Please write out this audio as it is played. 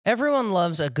Everyone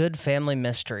loves a good family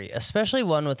mystery, especially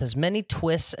one with as many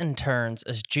twists and turns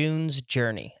as June's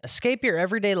Journey. Escape your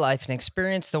everyday life and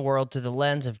experience the world through the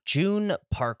lens of June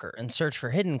Parker and search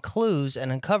for hidden clues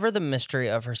and uncover the mystery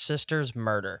of her sister's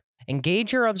murder.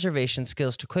 Engage your observation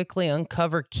skills to quickly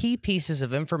uncover key pieces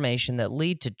of information that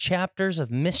lead to chapters of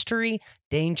mystery,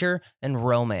 danger, and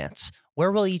romance.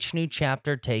 Where will each new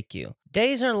chapter take you?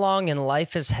 Days are long and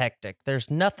life is hectic. There's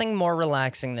nothing more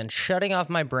relaxing than shutting off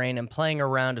my brain and playing a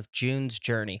round of June's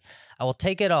Journey. I will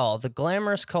take it all, the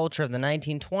glamorous culture of the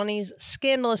 1920s,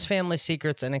 scandalous family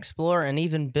secrets, and explore and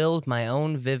even build my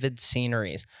own vivid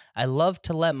sceneries. I love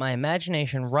to let my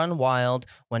imagination run wild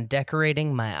when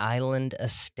decorating my island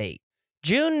estate.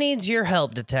 June needs your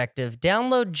help, detective.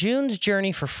 Download June's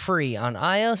Journey for free on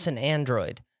iOS and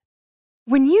Android.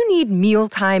 When you need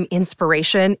mealtime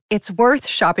inspiration, it's worth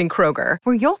shopping Kroger,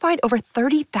 where you'll find over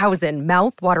 30,000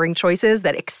 mouth-watering choices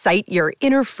that excite your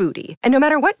inner foodie. And no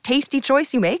matter what tasty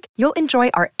choice you make, you'll enjoy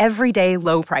our everyday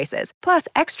low prices, plus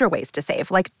extra ways to save,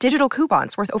 like digital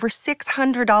coupons worth over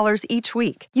 $600 each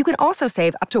week. You can also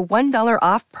save up to $1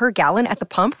 off per gallon at the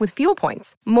pump with fuel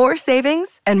points. More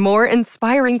savings and more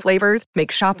inspiring flavors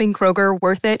make shopping Kroger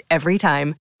worth it every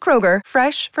time. Kroger,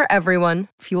 fresh for everyone.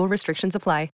 Fuel restrictions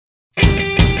apply.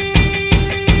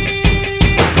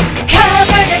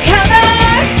 Cover to cover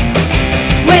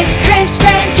with Chris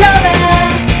Franjola.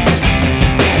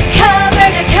 Cover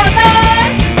to cover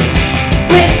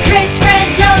with Chris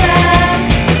Franjola.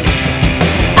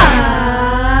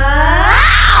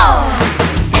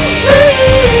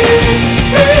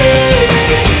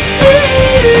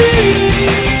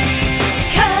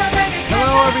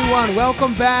 Hello, everyone.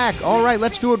 Welcome back. All right,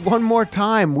 let's do it one more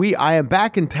time. I am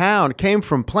back in town. Came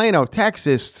from Plano,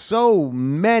 Texas. So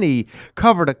many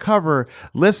cover-to-cover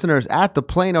listeners at the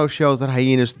Plano shows at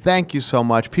Hyenas. Thank you so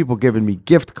much. People giving me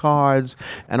gift cards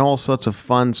and all sorts of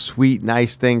fun, sweet,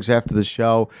 nice things after the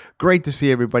show. Great to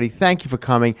see everybody. Thank you for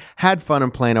coming. Had fun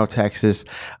in Plano, Texas.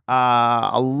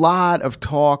 A lot of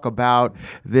talk about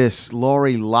this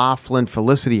Lori Loughlin,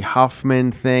 Felicity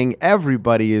Huffman thing.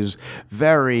 Everybody is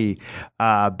very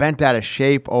bent out of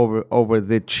shape over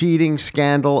the cheating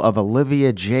scandal of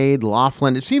Olivia Jade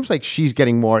Loughlin. It seems like she's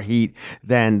getting more heat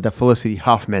than the Felicity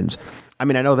Huffmans. I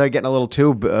mean, I know they're getting a little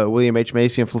too, William H.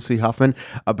 Macy and Felicity Huffman,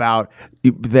 about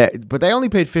that, but they only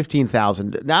paid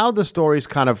 $15,000. Now the story's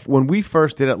kind of, when we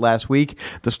first did it last week,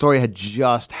 the story had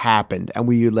just happened, and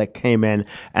we came in,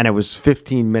 and it was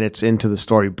 15 minutes into the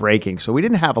story breaking, so we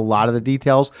didn't have a lot of the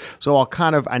details. So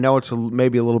I know it's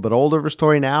maybe a little bit older of a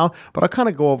story now, but I'll kind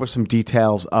of go over some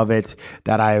details of it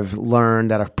that I've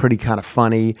learned that are pretty kind of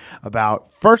funny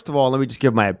about. First of all, let me just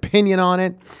give my opinion on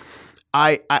it.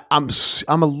 I'm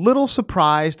a little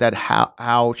surprised at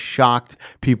how shocked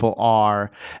people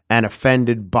are and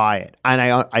offended by it, and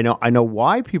I know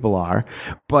why people are,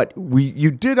 but you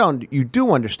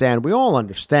do understand. We all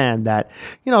understand that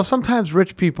sometimes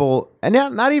rich people, and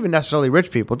not even necessarily rich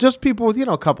people, just people with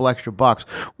a couple extra bucks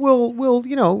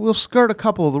will skirt a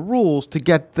couple of the rules to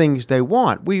get things they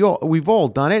want. We've all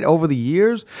done it over the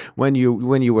years. When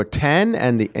you were 10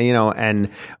 and the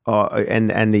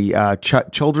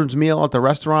children's meal at the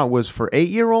restaurant was for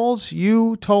 8-year-olds,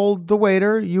 you told the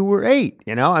waiter you were 8.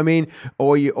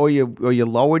 Or you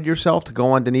lowered yourself to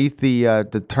go underneath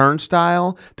the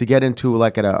turnstile to get into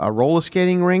like a roller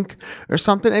skating rink or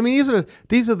something. I mean,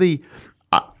 these are the.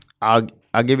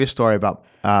 I'll give you a story about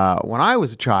when I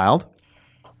was a child.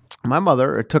 My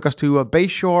mother took us to a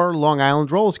Bayshore, Long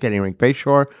Island roller skating rink,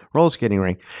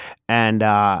 and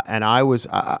I was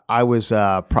I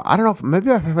don't know if maybe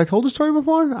have I told the story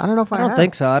before? I don't know if I don't have.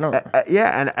 think so. I don't.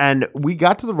 Yeah, and we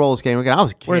got to the roller skating rink, and I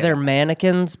was a kid. Were there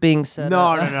mannequins being set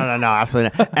up? No,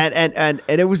 absolutely not. and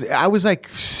I was like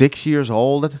 6 years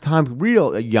old at the time,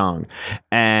 real young,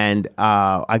 and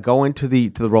I go into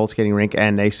the roller skating rink,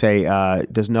 and they say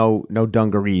there's no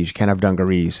dungarees. You can't have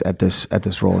dungarees at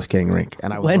this roller skating rink,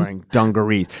 and I was wearing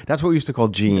dungarees. That's what we used to call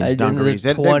jeans. Dungarees.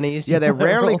 In the 20s. Yeah, they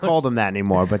rarely call them that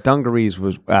anymore, but dungarees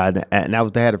was, and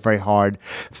they had a very hard,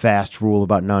 fast rule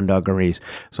about non-dungarees.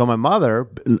 So my mother,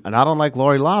 not unlike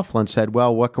Lori Loughlin, said,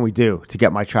 well, what can we do to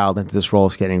get my child into this roller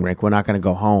skating rink? We're not going to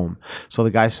go home. So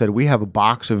the guy said, we have a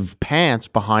box of pants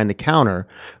behind the counter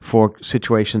for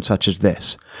situations such as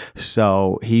this.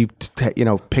 So he,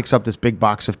 picks up this big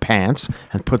box of pants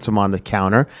and puts them on the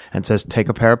counter and says, take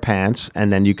a pair of pants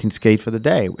and then you can skate for the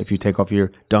day if you take off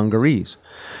your dungarees.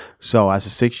 So as a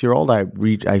 6-year-old, I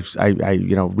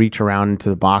reach around into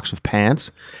the box of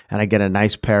pants and I get a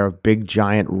nice pair of big,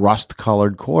 giant,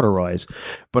 rust-colored corduroys,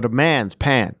 but a man's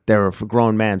pant. They were a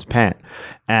grown man's pant,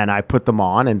 and I put them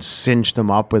on and cinched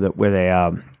them up with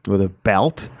a with a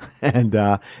belt, and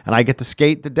I get to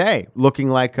skate the day, looking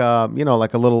like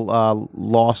like a little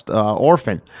lost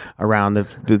orphan around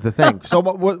the thing. So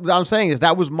what I'm saying is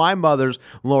that was my mother's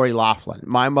Lori Loughlin.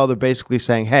 My mother basically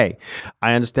saying, "Hey,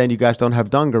 I understand you guys don't have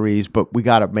dungarees, but we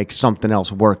got to make something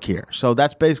else work here." So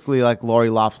that's basically like Lori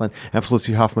Loughlin and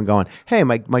Felicity Huffman going, "Hey,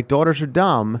 my daughters are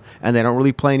dumb and they don't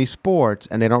really play any sports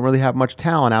and they don't really have much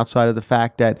talent outside of the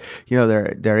fact that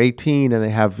they're 18 and they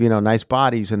have nice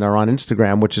bodies and they're on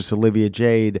Instagram, which is Olivia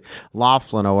Jade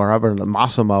Loughlin or whatever,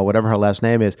 Massimo, whatever her last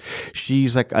name is.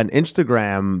 She's like an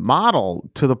Instagram model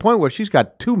to the point where she's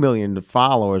got 2 million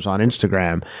followers on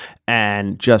Instagram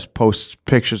and just posts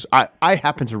pictures. I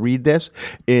happen to read this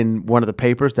in one of the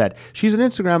papers that she's an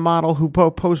Instagram model who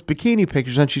posts bikini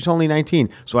pictures and she's only 19.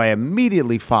 So I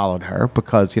immediately followed her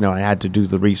because, I had to do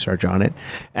the research on it.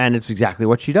 And it's exactly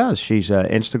what she does. She's an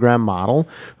Instagram model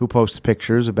who posts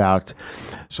pictures about.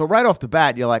 So right off the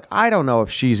bat, you're like, I don't know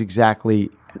if she's exactly.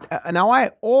 Now,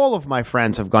 all of my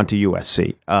friends have gone to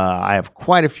USC. I have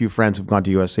quite a few friends who've gone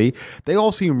to USC. They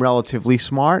all seem relatively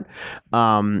smart,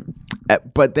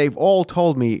 but they've all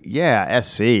told me, yeah,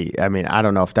 SC. I mean, I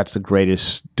don't know if that's the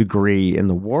greatest degree in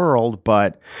the world,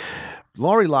 but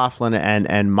Lori Loughlin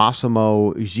and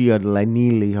Massimo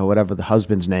Giannilli, or whatever the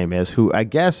husband's name is, who I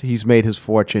guess he's made his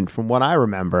fortune. From what I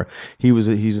remember, he's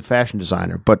a fashion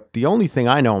designer. But the only thing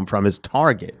I know him from is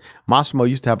Target. Massimo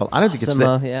used to have he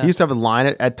used to have a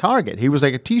line at Target. He was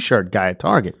like a T-shirt guy at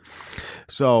Target.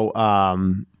 So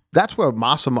that's where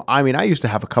Massimo. I mean, I used to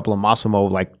have a couple of Massimo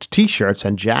like T-shirts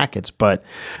and jackets, but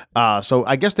so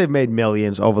I guess they've made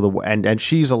millions over and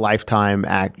she's a lifetime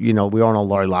act. We all know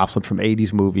Lori Loughlin from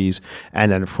 '80s movies,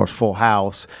 and then of course Full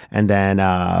House, and then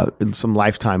some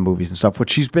Lifetime movies and stuff.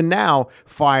 Which she's been now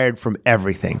fired from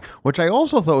everything, which I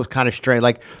also thought was kind of strange.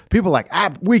 Like people like,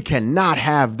 we cannot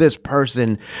have this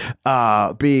person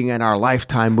being in our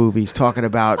Lifetime movies talking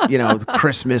about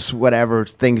Christmas whatever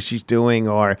things she's doing,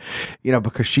 or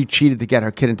because she cheated to get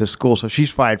her kid into school, so she's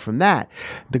fired from that.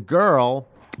 The girl,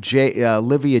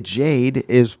 Olivia Jade,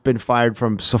 has been fired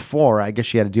from Sephora. I guess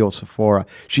she had to deal with Sephora.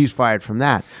 She's fired from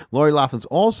that. Lori Loughlin's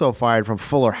also fired from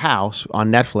Fuller House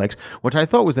on Netflix, which I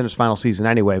thought was in its final season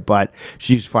anyway, but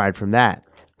she's fired from that.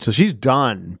 So she's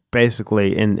done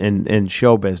basically in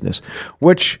show business,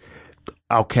 which.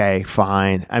 Okay,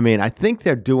 fine. I mean, I think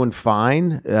they're doing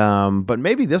fine, but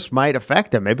maybe this might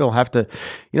affect them. Maybe they'll have to,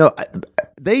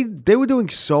 they were doing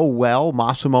so well,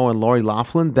 Massimo and Lori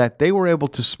Loughlin, that they were able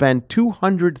to spend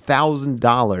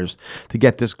 $200,000 to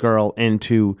get this girl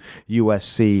into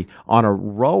USC on a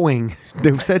rowing.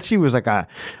 They said she was like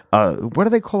what do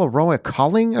they call a rowing? A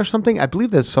culling or something? I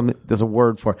believe there's a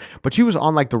word for it. But she was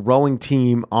on like the rowing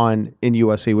team in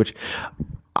USC, which.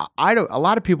 A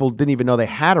lot of people didn't even know they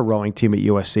had a rowing team at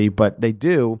USC, but they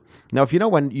do. Now, if you know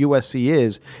when USC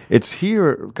is, it's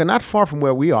here, not far from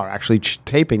where we are actually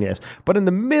taping this, but in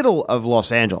the middle of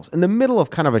Los Angeles, in the middle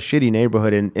of kind of a shitty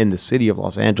neighborhood in the city of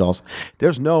Los Angeles.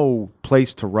 There's no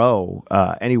place to row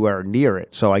anywhere near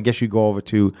it. So I guess you go over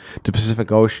to the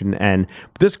Pacific Ocean, and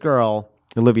this girl,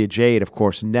 Olivia Jade, of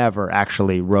course, never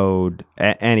actually rode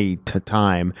any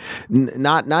time.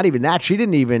 Not even that. She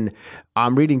didn't even.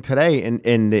 I'm reading today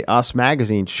in the Us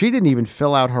magazine. She didn't even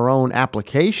fill out her own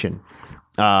application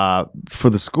for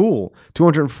the school.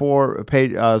 204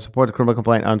 page support the criminal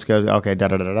complaint unscheduled. Okay,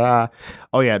 da.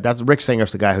 Oh yeah, that's Rick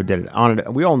Singer's the guy who did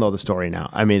it. We all know the story now.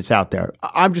 I mean, it's out there.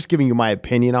 I'm just giving you my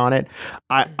opinion on it.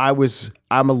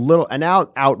 I'm a little, and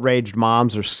now outraged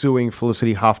moms are suing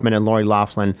Felicity Huffman and Lori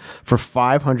Loughlin for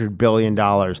 $500 billion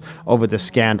over this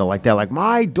scandal. Like they're like,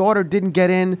 my daughter didn't get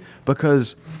in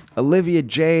because Olivia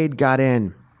Jade got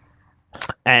in.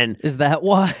 And is that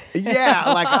why?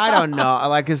 Yeah, like I don't know.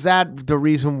 Like, is that the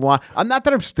reason why? I'm not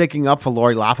that I'm sticking up for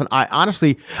Lori Loughlin. I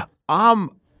honestly,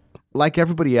 like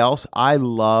everybody else, I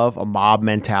love a mob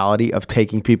mentality of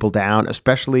taking people down,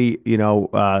 especially,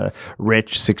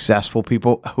 rich, successful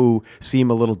people who seem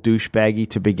a little douchebaggy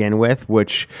to begin with,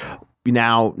 which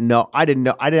now, no, I didn't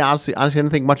know. I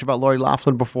didn't think much about Lori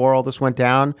Loughlin before all this went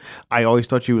down. I always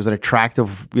thought she was an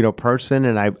attractive, person.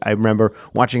 And I remember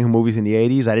watching her movies in the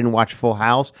 80s. I didn't watch Full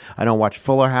House. I don't watch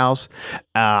Fuller House.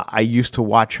 I used to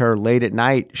watch her late at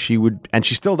night. She would, and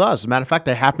she still does. As a matter of fact,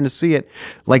 I happened to see it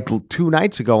like 2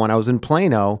 nights ago when I was in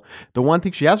Plano. The one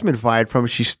thing she hasn't been fired from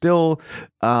is she's still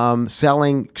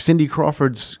selling Cindy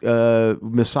Crawford's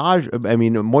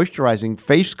moisturizing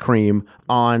face cream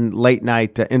on late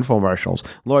night infomercials.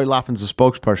 Lori Loughlin's a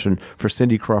spokesperson for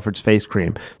Cindy Crawford's face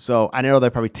cream. So I know they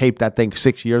probably taped that thing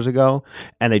 6 years ago,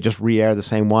 and they just re-air the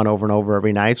same one over and over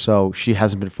every night. So she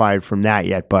hasn't been fired from that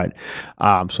yet, but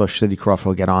so Cindy Crawford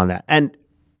will get on that. And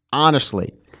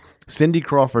honestly, Cindy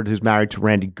Crawford, who's married to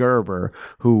Randy Gerber,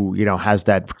 who, has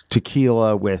that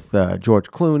tequila with George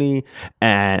Clooney,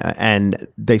 and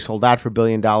they sold out for $1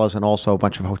 billion and also a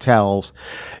bunch of hotels.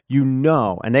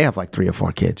 And they have like 3 or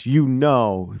 4 kids.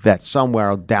 That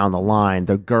somewhere down the line,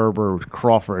 the Gerber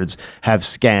Crawfords have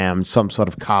scammed some sort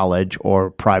of college or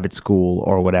private school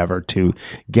or whatever to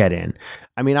get in.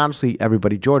 I mean, honestly,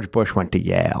 everybody, George Bush went to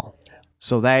Yale.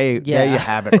 So there you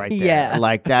have it right there. Yeah.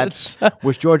 Like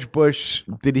was George Bush,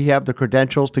 did he have the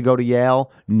credentials to go to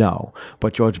Yale? No.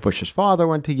 But George Bush's father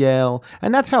went to Yale.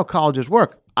 And that's how colleges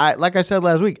work. Like I said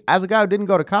last week, as a guy who didn't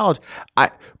go to college,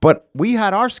 but we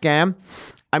had our scam.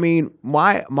 I mean,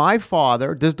 my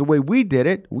father, this is the way we did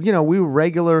it. We were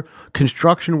regular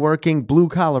construction working, blue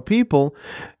collar people.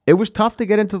 It was tough to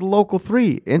get into the local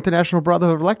 3, International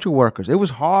Brotherhood of Electrical Workers. It was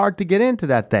hard to get into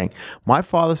that thing. My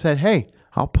father said, hey,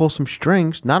 I'll pull some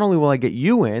strings. Not only will I get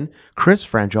you in, Chris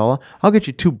Frangiola, I'll get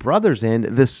you 2 brothers in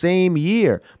the same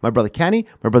year. My brother Kenny,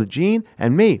 my brother Gene,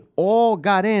 and me all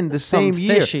got in the same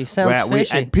year. Sounds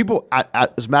fishy. And people,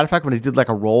 as a matter of fact, when they did like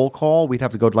a roll call, we'd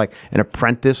have to go to like an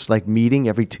apprentice meeting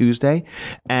every Tuesday,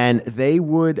 and they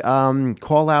would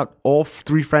call out all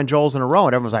 3 Frangiolas in a row,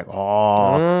 and everyone's like,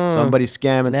 "Oh, somebody's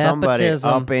scamming somebody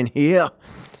up in here."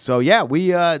 So yeah,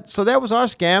 so that was our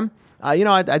scam.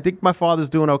 I think my father's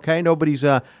doing okay. Nobody's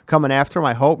coming after him.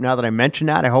 I hope. Now that I mention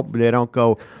that, I hope they don't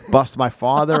go bust my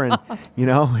father and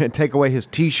and take away his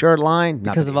T-shirt line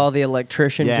because of all the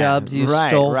electrician jobs you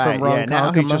stole from Ron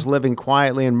Now he's just living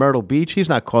quietly in Myrtle Beach. He's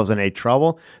not causing any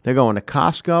trouble. They're going to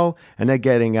Costco and they're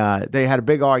getting. They had a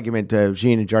big argument.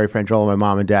 Jean and Jerry Frangiola, my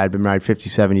mom and dad, have been married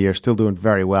 57 years, still doing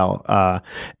very well.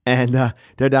 And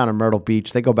they're down in Myrtle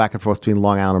Beach. They go back and forth between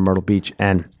Long Island and Myrtle Beach,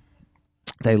 and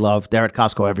they're at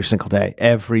Costco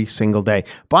every single day,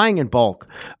 buying in bulk,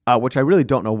 which I really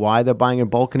don't know why they're buying in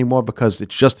bulk anymore, because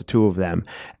it's just the 2 of them.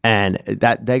 And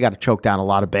that they got to choke down a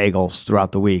lot of bagels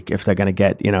throughout the week if they're going to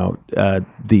get,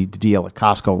 the deal at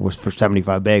Costco was for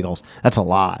 75 bagels. That's a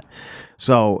lot.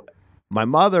 So my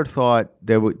mother thought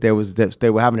they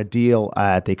were having a deal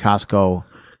at the Costco.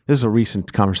 This is a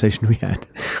recent conversation we had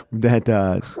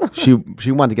that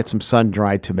she wanted to get some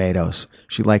sun-dried tomatoes.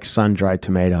 She likes sun-dried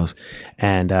tomatoes.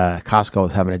 And Costco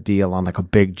was having a deal on like a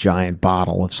big giant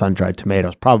bottle of sun-dried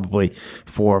tomatoes, probably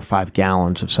 4 or 5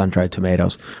 gallons of sun-dried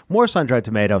tomatoes. More sun-dried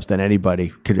tomatoes than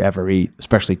anybody could ever eat,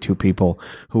 especially 2 people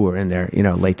who were in their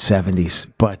late 70s.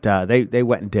 But they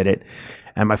went and did it.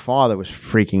 And my father was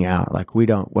freaking out. Like,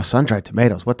 we're sun-dried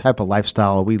tomatoes. What type of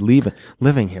lifestyle are we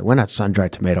living here? We're not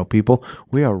sun-dried tomato people.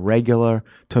 We are regular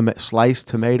sliced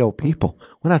tomato people.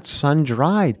 We're not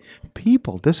sun-dried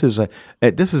people. This is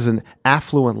an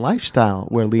affluent lifestyle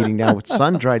we're leading now with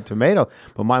sun-dried tomato.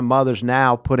 But my mother's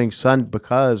now putting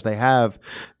because they have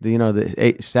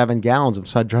the 7 gallons of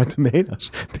sun-dried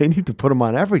tomatoes. They need to put them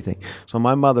on everything. So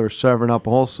my mother is serving up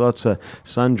all sorts of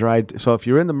sun-dried. So if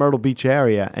you're in the Myrtle Beach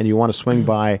area and you want to swing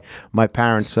by my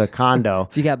parents' condo,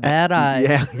 if you got bad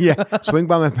eyes, swing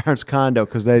by my parents' condo,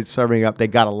 because they're serving up. They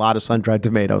got a lot of sun-dried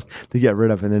tomatoes to get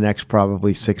rid of in the next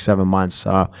probably 6-7 months.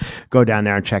 So go down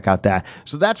there and check out that.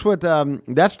 So that's what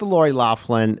that's the Lori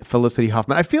Loughlin, Felicity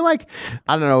Huffman. I feel like,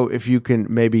 I don't know if you can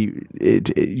maybe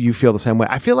you feel the same way.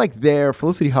 I feel like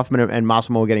Felicity Huffman and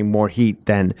Massimo are getting more heat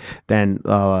than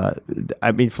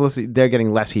Felicity. They're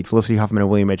getting less heat. Felicity Huffman and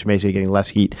William H. Macy are getting less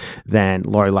heat than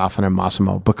Lori Loughlin and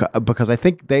Massimo, because I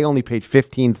think they only paid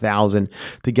 $15,000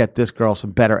 to get this girl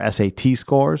some better SAT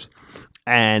scores.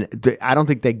 And I don't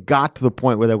think they got to the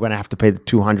point where they were going to have to pay the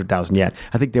 $200,000 yet.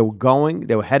 I think they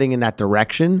were heading in that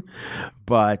direction,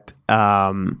 but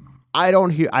haven't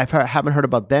heard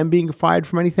about them being fired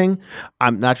from anything.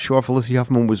 I'm not sure if Felicity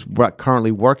Huffman was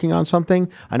currently working on something.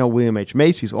 I know William H.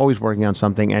 Macy's always working on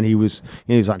something, and he was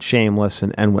on Shameless,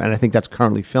 and I think that's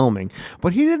currently filming.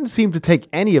 But he didn't seem to take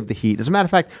any of the heat. As a matter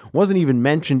of fact, wasn't even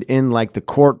mentioned in like the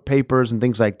court papers and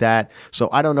things like that. So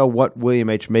I don't know what William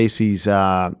H. Macy's.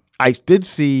 I did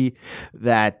see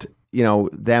that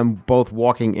them both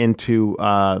walking into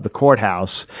the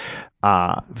courthouse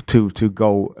to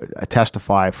go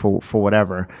testify for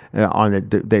whatever on the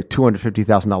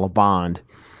 $250,000 bond,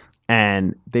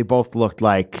 and they both looked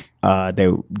like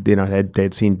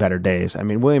they'd seen better days. I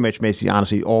mean, William H. Macy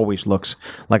honestly always looks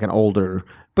like an older,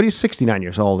 but he's 69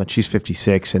 years old and she's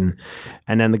 56, and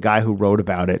then the guy who wrote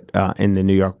about it in the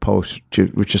New York Post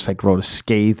just like wrote a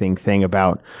scathing thing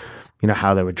about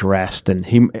how they were dressed.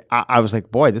 And I was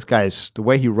like, boy, this guy's, the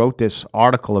way he wrote this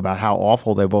article about how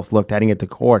awful they both looked heading into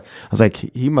court, I was like,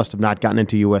 he must have not gotten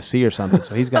into USC or something.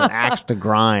 So he's got an axe to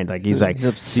grind. Like he's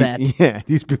upset.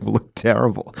 These people look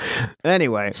terrible.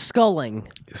 Anyway. Sculling.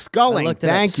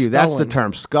 Thank you. That's the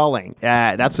term, sculling.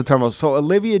 That's the term. So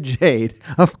Olivia Jade,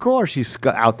 of course she's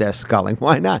out there sculling.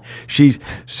 Why not? She's a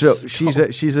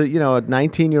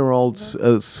 19-year-old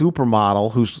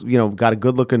supermodel who's got a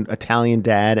good-looking Italian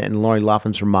dad, and Lori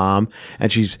Loughlin's her mom,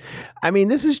 and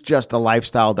this is just a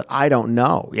lifestyle that I don't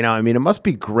know. It must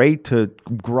be great to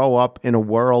grow up in a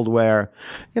world where,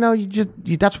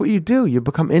 that's what you do. You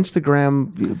become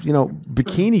Instagram,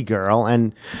 bikini girl,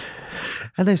 and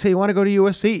they say, you want to go to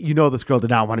USC? This girl did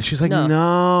not want to. She's like,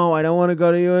 no, I don't want to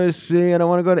go to USC. I don't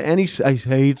want to go to any. I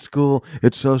hate school.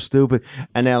 It's so stupid.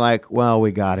 And they're like, well,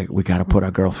 we got to put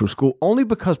our girl through school. Only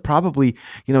because probably,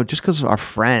 just because of our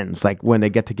friends, like when they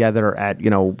get together at,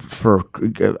 for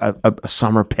a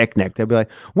summer picnic, they'll be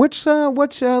like, what's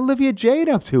Olivia Jade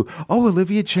up to? Oh,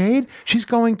 Olivia Jade? She's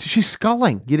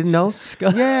sculling. You didn't know?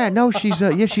 Yeah, no, she's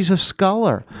a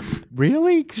sculler.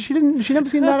 Really? She never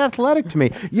seemed that athletic to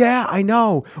me. Yeah, I know.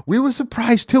 We were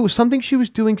surprised too. It was something she was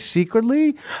doing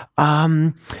secretly.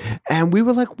 And we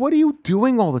were like, what are you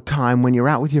doing all the time when you're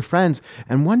out with your friends?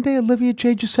 And one day Olivia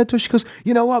Jade just said to us, she goes,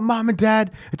 you know what, Mom and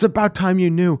Dad, it's about time you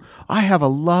knew. I have a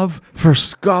love for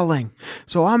sculling.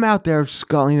 So I'm out there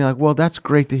sculling. They're like, well, that's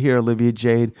great to hear, Olivia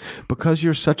Jade. Because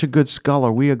you're such a good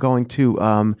sculler, we are going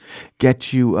to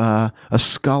get you a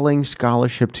sculling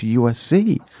scholarship to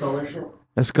USC.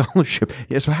 A scholarship.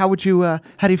 Yeah. So how do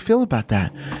you feel about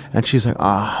that? And she's like,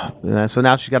 So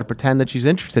now she's got to pretend that she's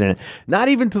interested in it. Not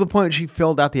even to the point she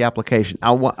filled out the application.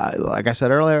 Like I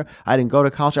said earlier, I didn't go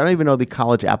to college. I don't even know the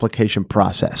college application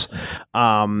process.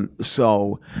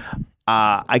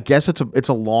 I guess it's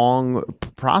a long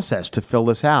process to fill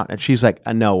this out. And she's like,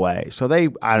 no way. So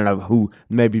I don't know who,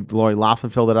 maybe Lori Loughlin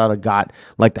filled it out or got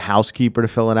like the housekeeper to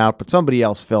fill it out, but somebody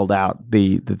else filled out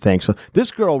the thing. So this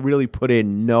girl really put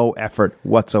in no effort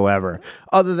whatsoever,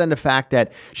 other than the fact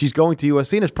that she's going to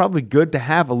USC, and it's probably good to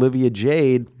have Olivia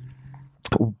Jade.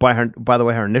 By the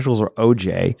way, her initials are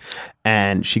OJ,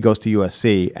 and she goes to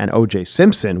USC, and OJ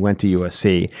Simpson went to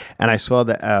USC, and I saw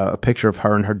a picture of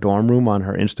her in her dorm room on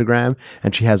her Instagram,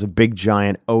 and she has a big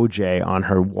giant OJ on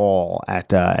her wall at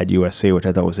USC, which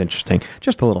I thought was interesting.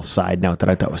 Just a little side note that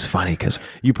I thought was funny, because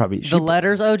the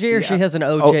letters OJ, or she has an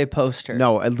OJ poster?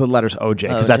 No, the letters OJ,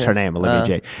 because that's her name, Olivia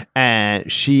Jade. And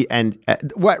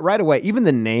right away, even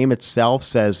the name itself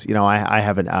says, I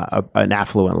have an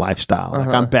affluent lifestyle. Like,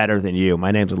 I'm better than you. My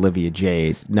name's Olivia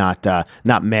Jade,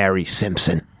 not Mary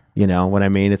Simpson. You know what I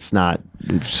mean? It's not.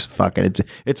 It's fucking.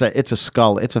 It's a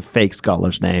skull. It's a fake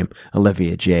sculler's name,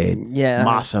 Olivia Jade. Yeah,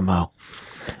 Massimo.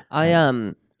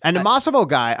 And the Massimo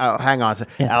guy, hang on.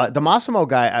 The Massimo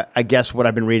guy, I guess what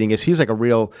I've been reading is he's like a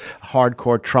real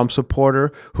hardcore Trump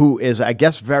supporter who is, I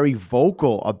guess, very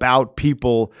vocal about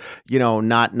people,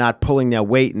 not pulling their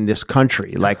weight in this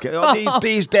country. Like,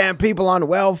 these damn people on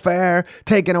welfare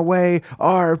taking away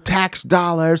our tax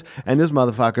dollars. And this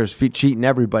motherfucker's cheating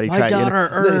everybody. My daughter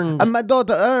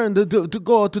earned to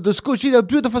go to the school. She's a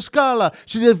beautiful scholar.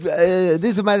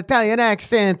 This is my Italian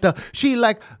accent. She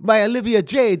like my Olivia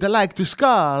Jade, like to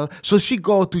scholar. So she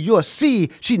go to USC.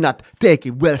 She not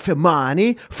taking welfare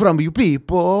money from you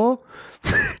people.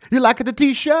 You like the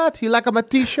T-shirt? You like my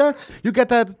T-shirt? You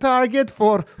get at Target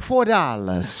for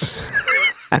 $4.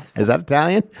 Is that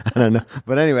Italian? I don't know.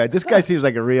 But anyway, this guy seems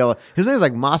like his name's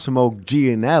like Massimo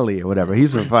Gianelli or whatever.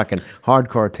 He's a fucking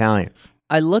hardcore Italian.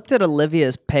 I looked at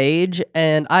Olivia's page,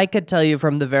 and I could tell you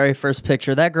from the very first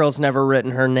picture, that girl's never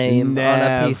written her name on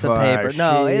a piece of paper.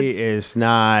 No, she is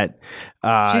not.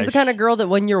 She's the kind of girl that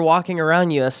when you're walking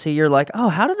around USC, you're like, oh,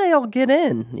 how do they all get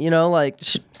in?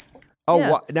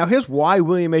 Now here's why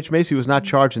William H. Macy was not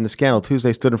charged in the scandal.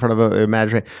 Tuesday stood in front of a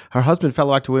magistrate. Her husband,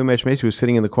 fellow actor William H. Macy, was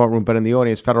sitting in the courtroom, but in the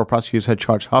audience, federal prosecutors had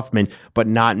charged Huffman, but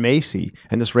not Macy.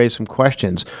 And this raised some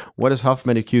questions. What is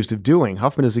Huffman accused of doing?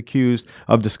 Huffman is accused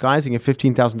of disguising a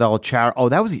 $15,000 charity. Oh,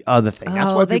 that was the other thing.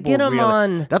 That's why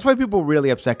That's why people were really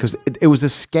upset, because it was a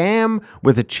scam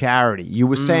with a charity. You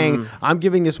were saying, I'm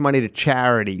giving this money to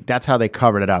charity. That's how they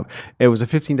covered it up. It was a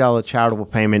 $15 charitable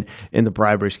payment in the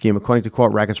bribery scheme. According to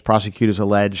court records, prosecutors prosecutors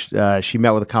alleged she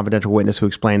met with a confidential witness who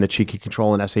explained that she could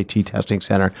control an SAT testing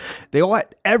center.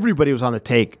 Everybody was on the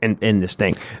take in this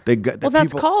thing.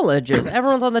 That's colleges.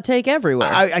 Everyone's on the take everywhere.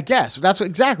 I guess that's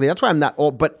why I'm not.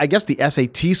 But I guess the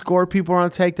SAT score people are on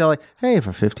the take. They're like, hey,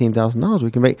 for $15,000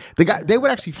 we can make the guy. They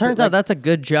would actually. Turns out that's a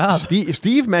good job.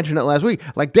 Steve mentioned it last week.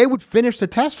 Like they would finish the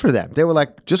test for them. They were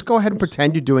like, just go ahead and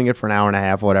pretend you're doing it for an hour and a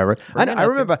half or whatever. I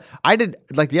remember I did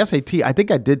like the SAT. I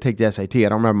think I did take the SAT. I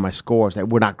don't remember my scores. They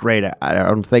were not great. I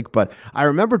don't think, but I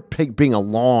remember being a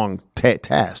long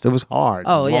test. It was hard.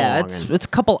 Oh yeah, it's a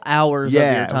couple hours. Yeah,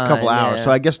 of your it was a time. couple hours. Yeah.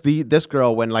 So I guess this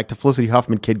girl, when like the Felicity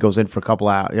Huffman kid goes in for a couple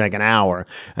hours, like an hour,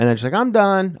 and then she's like, I'm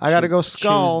done. I got to go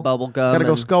skull. Chews bubble gum. Got to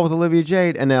go skull with Olivia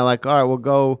Jade, and they're like, all right, we'll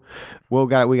go. We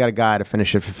got a guy to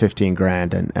finish it for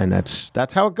 $15,000, and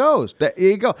that's how it goes. There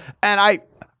you go. And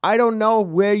I don't know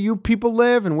where you people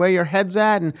live and where your head's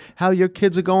at and how your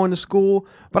kids are going to school,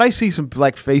 but I see some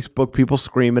like Facebook people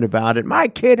screaming about it. My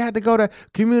kid had to go to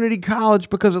community college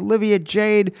because Olivia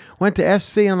Jade went to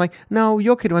SC. And I'm like, no,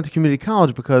 your kid went to community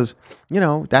college because,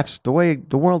 that's the way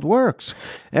the world works.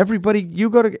 Everybody, you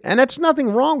go to, and that's nothing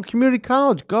wrong with community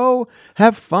college. Go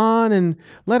have fun and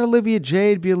let Olivia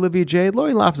Jade be Olivia Jade.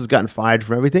 Lori Loughlin's gotten fired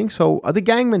for everything, so the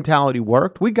gang mentality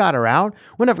worked. We got her out.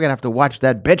 We're never going to have to watch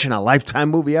that bitch in a Lifetime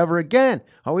movie ever again.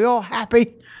 Are we all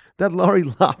happy that Lori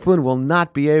Loughlin will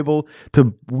not be able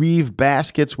to weave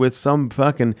baskets with some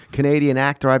fucking Canadian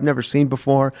actor I've never seen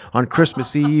before on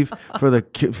Christmas Eve for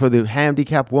the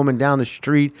handicapped woman down the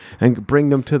street and bring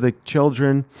them to the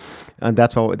children? And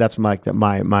that's all. That's my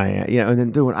and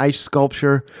then do an ice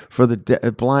sculpture for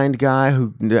the blind guy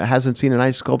who hasn't seen an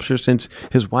ice sculpture since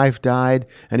his wife died,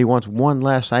 and he wants one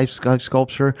last ice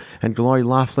sculpture. And Lori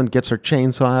Loughlin gets her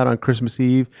chainsaw out on Christmas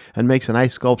Eve and makes an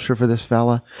ice sculpture for this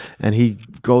fella, and he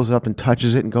goes up and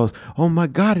touches it and goes, "Oh my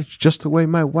God, it's just the way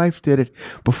my wife did it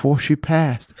before she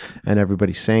passed." And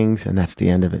everybody sings, and that's the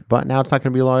end of it. But now it's not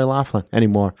going to be Lori Loughlin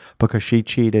anymore because she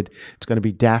cheated. It's going to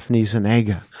be Daphne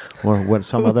Zanaga or what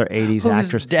some other 80s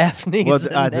actress. Daphne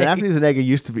Zanaga? Daphne Zanaga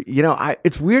used to be,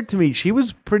 it's weird to me. She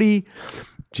was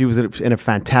in a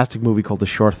fantastic movie called The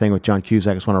Sure Thing with John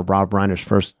Cusack. It's one of Rob Reiner's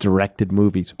first directed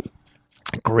movies.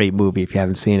 Great movie if you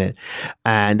haven't seen it.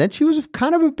 And then she was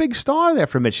kind of a big star there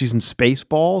for a minute. She's in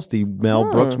Spaceballs, the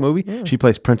Mel Brooks movie. Yeah. She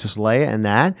plays Princess Leia in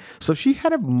that. So she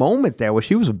had a moment there where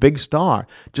she was a big star,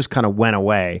 just kind of went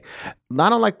away.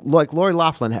 Not unlike Lori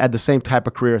Loughlin had the same type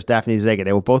of career as Daphne Zanaga.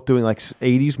 They were both doing like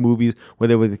 80s movies where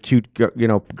they were the cute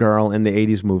girl in the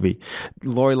 80s movie.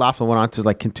 Lori Loughlin went on to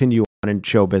like continue in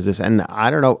show business, and I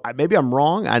don't know, maybe I'm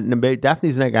wrong.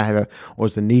 Daphne Zanaga or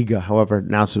Zaniga, however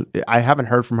now, I haven't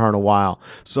heard from her in a while.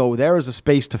 So there is a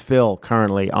space to fill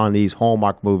currently on these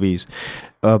Hallmark movies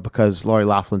because Lori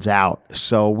Loughlin's out.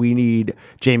 So we need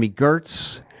Jamie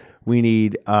Gertz. We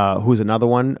need who's another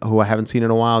one who I haven't seen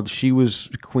in a while. She was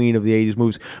queen of the 80s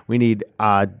movies. We need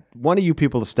one of you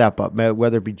people to step up,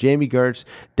 whether it be Jamie Gertz,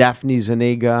 Daphne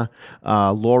Zanaga,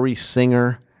 Laurie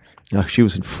Singer. She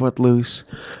was in Footloose.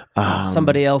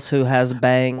 Somebody else who has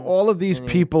bangs. All of these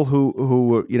people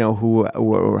who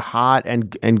were hot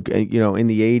and in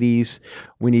the 80s.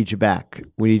 We need you back.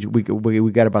 We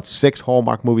got about 6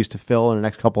 Hallmark movies to fill in the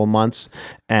next couple of months,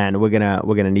 and we're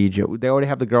gonna need you. They already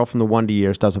have the girl from the Wonder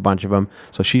Years does a bunch of them,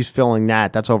 so she's filling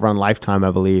that. That's over on Lifetime,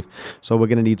 I believe. So we're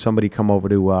gonna need somebody to come over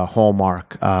to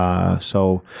Hallmark.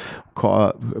 So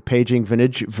paging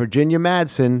Virginia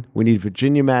Madsen. We need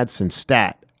Virginia Madsen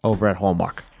stat over at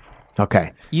Hallmark.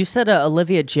 Okay. You said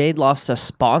Olivia Jade lost a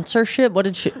sponsorship. What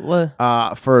did she? What?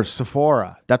 For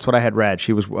Sephora. That's what I had read.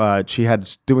 She was she had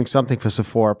doing something for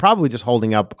Sephora, probably just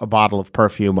holding up a bottle of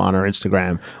perfume on her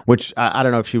Instagram. Which I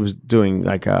don't know if she was doing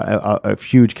like a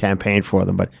huge campaign for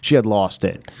them, but she had lost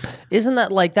it. Isn't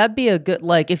that like that'd be a good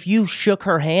if you shook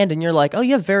her hand and you're like, oh,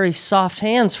 you have very soft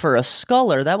hands for a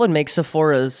sculler. That would make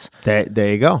Sephora's. There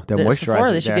you go. The moisturizer.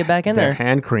 Sephora, they should get back in there. Their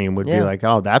hand cream would be like,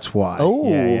 oh, that's why. Oh,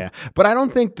 yeah. But I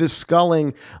don't think this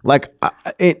sculling, I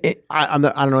don't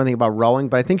know anything about rowing,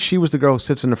 but I think she was the girl who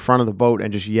sits in the front of the boat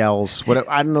and just yells.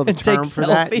 I don't know the term for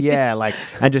that. Yeah,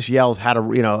 and just yells how to,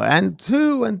 and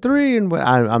 2 and 3, and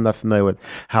I'm not familiar with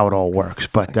how it all works.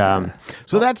 But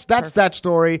so that's that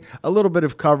story. A little bit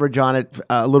of coverage on it,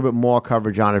 a little bit more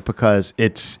coverage on it because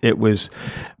it's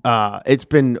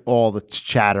been all the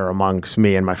chatter amongst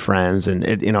me and my friends, and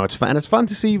it's fun. And it's fun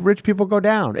to see rich people go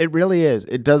down. It really is.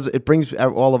 It brings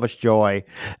all of us joy.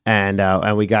 And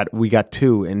we got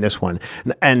 2 in this one,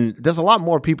 and there's a lot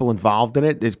more people involved in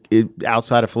it.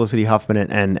 Outside of Felicity Huffman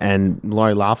and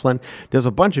Lori Loughlin, there's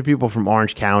a bunch of people from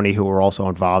Orange County who were also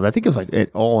involved. I think it was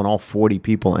all in all 40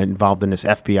 people involved in this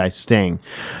FBI sting.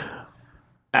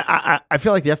 I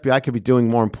feel like the FBI could be doing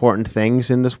more important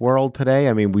things in this world today.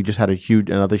 I mean, we just had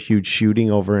another huge shooting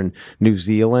over in New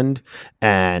Zealand,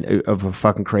 and of a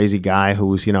fucking crazy guy who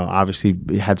was, obviously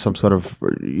had some sort of,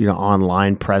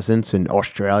 online presence in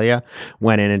Australia.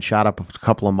 Went in and shot up a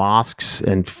couple of mosques,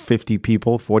 and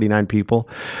 49 people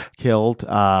killed.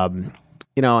 And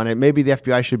maybe the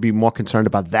FBI should be more concerned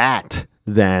about that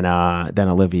than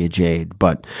Olivia Jade.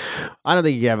 But I don't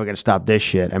think you're ever going to stop this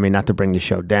shit. I mean, not to bring the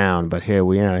show down, but here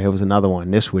was another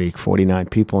one this week, 49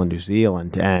 people in New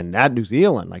Zealand. And at New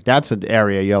Zealand, like, that's an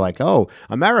area you're like, oh,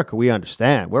 America, we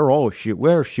understand.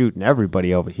 We're shooting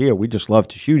everybody over here. We just love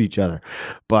to shoot each other.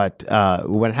 But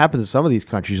when it happens in some of these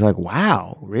countries, you're like,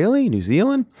 wow, really? New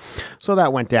Zealand? So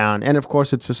that went down. And of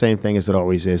course, it's the same thing as it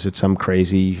always is. It's some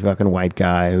crazy fucking white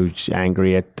guy who's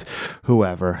angry at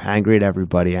whoever, angry at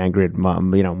everybody, angry at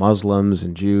Muslims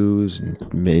and Jews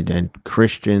and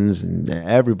Christians, and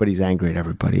everybody's angry at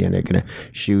everybody, and they're gonna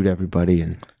shoot everybody,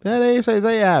 and they say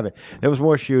there you have it. There was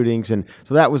more shootings, and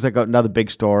so that was like another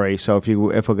big story. So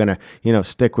if we're gonna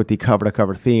stick with the cover to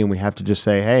cover theme, we have to just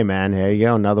say, hey man, here you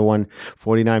go, another one.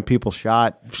 49 people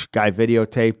shot. Guy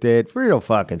videotaped it. Real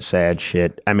fucking sad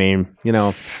shit. I mean,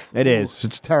 it is.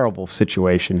 It's a terrible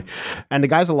situation, and the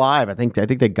guy's alive. I think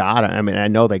they got him. I mean, I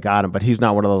know they got him, but he's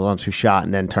not one of those ones who shot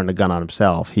and then turned the gun on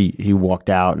himself. He walked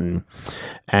out and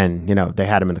they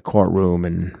had him in the courtroom,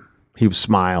 and he was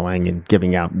smiling and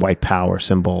giving out white power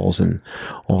symbols and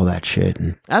all that shit.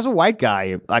 And as a white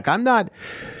guy, like, I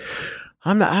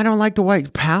don't like the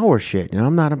white power shit.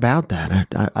 I'm not about that.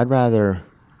 I'd rather,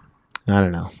 I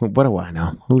don't know. What do I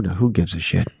know? Who gives a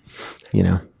shit?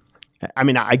 I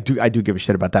mean, I do give a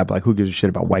shit about that, but like, who gives a shit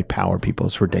about white power people?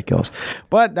 It's ridiculous.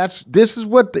 But this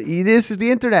is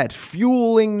the internet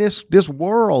fueling this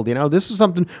world. This is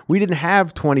something we didn't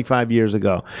have 25 years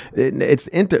ago.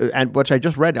 And which I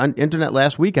just read on internet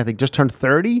last week, I think just turned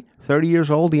 30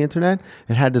 years old, the internet.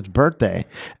 It had its birthday.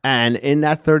 And in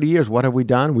that 30 years, what have we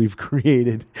done? We've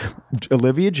created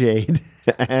Olivia Jade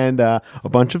and a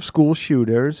bunch of school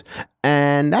shooters,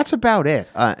 and that's about it.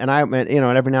 And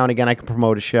every now and again I can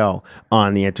promote a show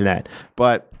on the internet.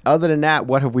 But other than that,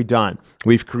 what have we done?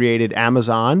 We've created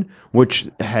Amazon, which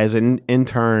has in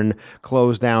turn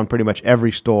closed down pretty much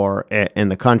every store in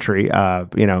the country. I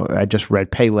just read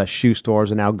Payless shoe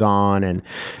stores are now gone, and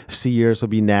Sears will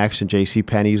be next, and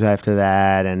JCPenney's after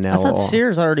that. And I thought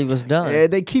Sears already was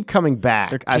done. They keep coming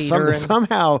back.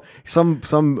 Somehow, some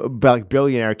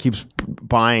billionaire keeps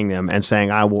buying them and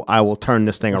saying, "I will turn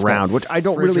this thing around," which I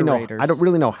don't really know. I don't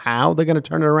really know how they're going to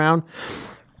turn it around.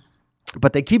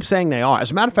 But they keep saying they are.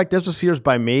 As a matter of fact, there's a Sears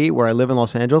by me where I live in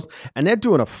Los Angeles, and they're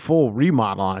doing a full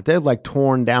remodel on it. They've like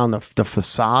torn down the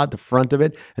facade, the front of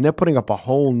it, and they're putting up a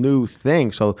whole new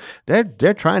thing. So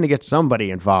they're trying to get somebody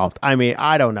involved. I mean,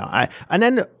 I don't know. And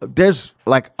then there's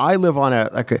like, I live on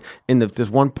there's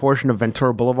one portion of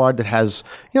Ventura Boulevard that has,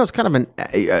 it's kind of an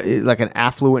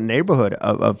affluent neighborhood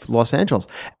of Los Angeles,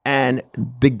 and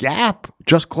the Gap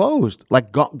just closed,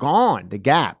 like gone. The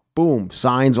Gap, boom,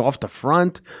 signs off the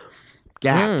front.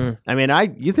 Gap. I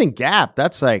mean, you think Gap,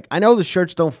 that's like, I know the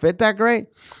shirts don't fit that great,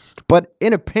 but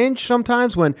in a pinch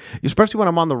sometimes especially when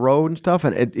I'm on the road and stuff,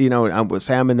 and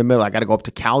say I'm in the middle, I got to go up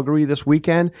to Calgary this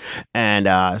weekend,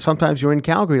 and sometimes you're in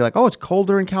Calgary, you're like, oh, it's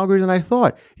colder in Calgary than I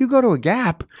thought. You go to a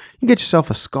Gap, you get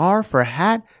yourself a scarf or a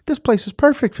hat. This place is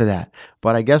perfect for that.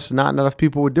 But I guess not enough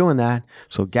people were doing that.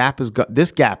 So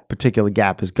this particular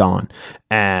Gap is gone.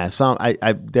 So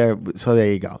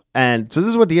there you go. And so this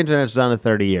is what the internet has done in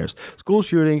 30 years. School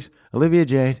shootings, Olivia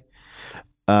Jade,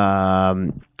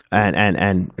 and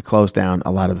closed down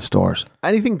a lot of the stores.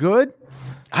 Anything good?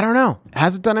 I don't know.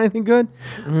 Has it done anything good?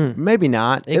 Maybe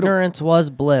not. Ignorance was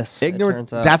bliss.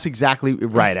 Ignorance. That's exactly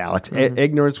right, Alex.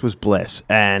 Ignorance was bliss,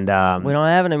 and we don't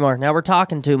have it anymore. Now we're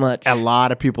talking too much. A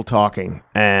lot of people talking.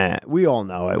 We all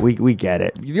know it. We get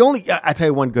it. I tell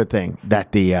you one good thing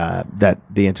that the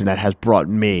internet has brought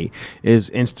me is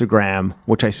Instagram,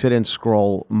 which I sit and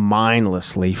scroll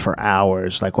mindlessly for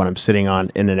hours, like when I'm sitting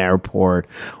in an airport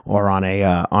or on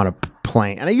a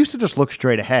plane. And I used to just look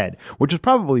straight ahead, which is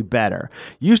probably better.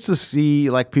 Used to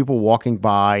see like people walking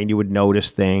by, and you would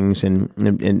notice things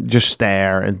and just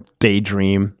stare and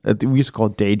daydream. We used to call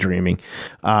it daydreaming,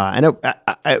 and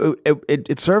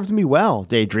it served me well,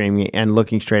 daydreaming and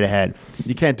looking straight ahead.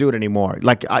 You can't do it anymore.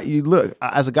 Like you look,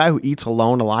 as a guy who eats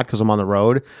alone a lot because I'm on the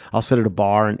road, I'll sit at a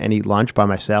bar and eat lunch by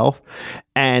myself,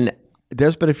 and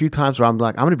there's been a few times where I'm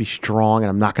like, I'm going to be strong and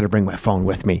I'm not going to bring my phone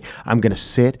with me. I'm going to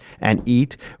sit and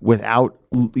eat without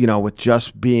with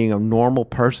just being a normal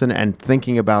person and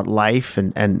thinking about life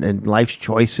and life's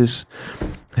choices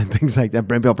and things like that.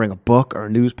 Maybe I'll bring a book or a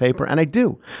newspaper, and I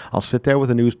do. I'll sit there with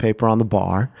a newspaper on the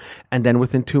bar, and then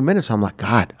within 2 minutes, I'm like,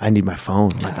 God, I need my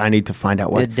phone. Like, I need to find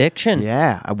out what addiction.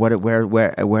 Yeah,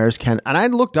 where's Ken? And I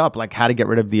looked up like how to get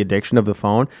rid of the addiction of the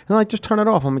phone, and like just turn it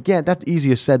off. I'm like, yeah, that's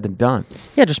easier said than done.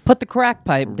 Yeah, just put the crack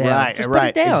pipe down. Right, just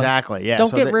right, put it down. Exactly. Yeah,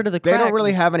 Don't get rid of the crack. They don't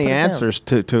really have any answers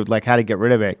to like how to get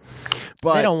rid of it.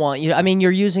 But they don't want you. I mean,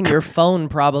 you're using your phone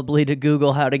probably to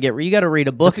Google how to get. You got to read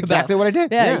a book. That's exactly what I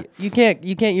did. Yeah, you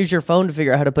can't use your phone to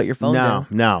figure out how to put your phone down.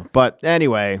 No. But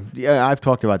anyway, yeah, I've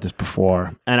talked about this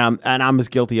before, and I'm as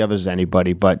guilty of it as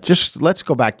anybody. But just let's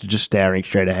go back to just staring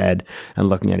straight ahead and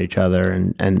looking at each other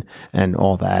and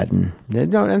all that,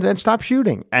 and stop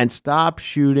shooting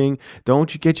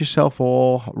Don't you get yourself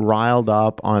all riled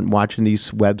up on watching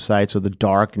these websites or the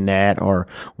dark net or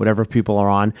whatever people are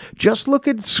on. Just look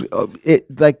at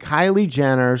it, like Kylie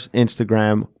Jenner's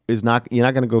Instagram. You're not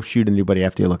going to go shoot anybody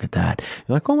after you look at that.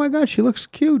 You're like, oh my God, she looks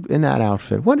cute in that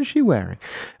outfit. What is she wearing?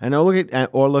 And I'll look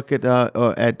at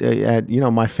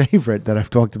my favorite that I've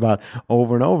talked about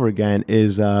over and over again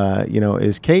is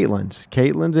Caitlyn's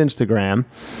Instagram.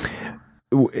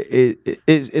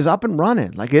 Is up and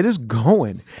running. Like, it is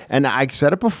going. And I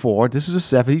said it before, this is a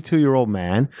 72-year-old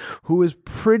man who is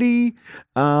pretty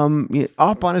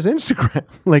up on his Instagram.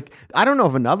 Like, I don't know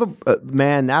if another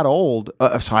man that old,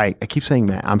 sorry, I keep saying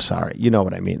man, I'm sorry, you know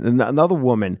what I mean. Another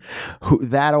woman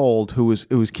that old who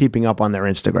was keeping up on their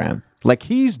Instagram. Like,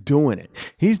 he's doing it.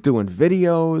 He's doing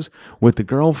videos with the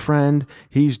girlfriend.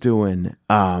 He's doing,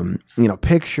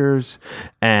 pictures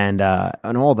and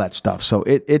all that stuff. So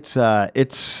it's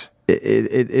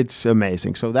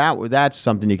amazing. So that's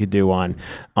something you could do on.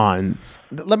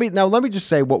 Let me just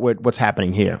say what's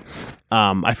happening here.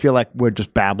 I feel like we're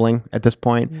just babbling at this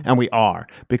point, and we are,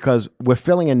 because we're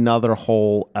filling another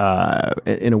hole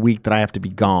in a week that I have to be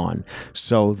gone.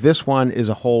 So this one is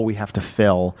a hole we have to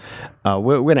fill.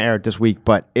 We're going to air it this week,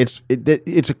 but it's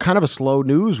a kind of a slow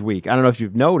news week. I don't know if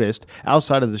you've noticed,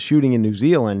 outside of the shooting in New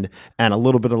Zealand and a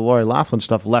little bit of the Loughlin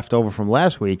stuff left over from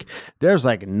last week, there's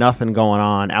like nothing going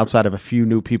on outside of a few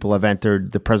new people have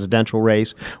entered the presidential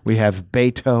race. We have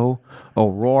Beto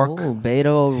O'Rourke. Oh, Beto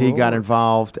O'Rourke. He got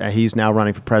involved. He's now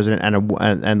running for president,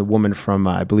 and the woman from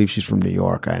I believe she's from New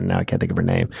York. I can't think of her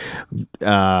name.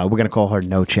 We're going to call her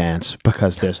No Chance,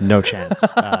 because there's no chance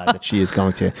that she is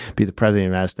going to be the president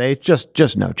of the United States.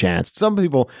 Just no chance. Some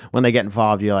people, when they get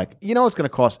involved, you're like, it's going to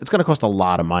cost. It's going to cost a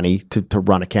lot of money to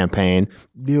run a campaign.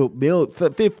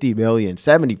 50 million,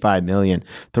 75 million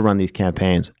to run these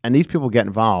campaigns, and these people get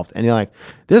involved, and you're like,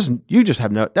 you just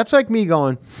have no. That's like me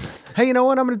going, hey, you know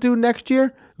what I'm going to do next year?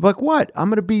 I'm like, what? I'm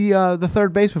going to be the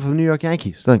third baseman for the New York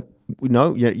Yankees. It's like,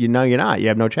 no, you're not. You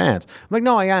have no chance. I'm like,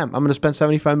 no, I am. I'm going to spend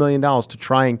 $75 million to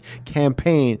try and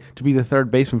campaign to be the third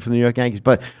baseman for the New York Yankees.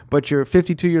 But you're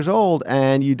 52 years old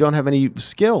and you don't have any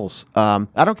skills. I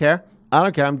don't care. I'm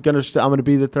gonna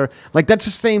be the third. Like, that's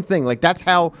the same thing. Like, that's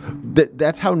how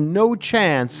no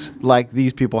chance like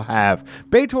these people have.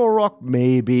 Beto O'Rourke,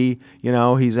 maybe,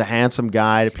 he's a handsome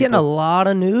guy. He's getting a lot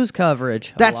of news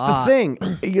coverage. That's the thing.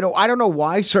 I don't know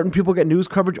why certain people get news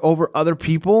coverage over other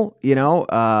people.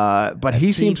 But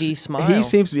he seems. Smile. He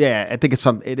seems. Yeah, I think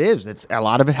it is. It's a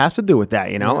lot of it has to do with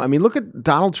that. Yeah. I mean, look at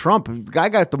Donald Trump. The guy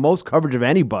got the most coverage of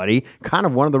anybody. Kind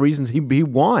of one of the reasons he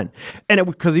won, and it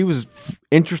because he was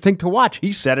interesting to watch.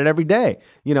 He said it every day.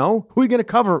 Who are you going to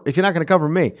cover if you're not going to cover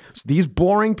me? So these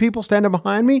boring people standing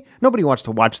behind me, nobody wants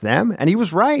to watch them. And he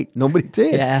was right. Nobody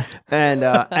did. Yeah. And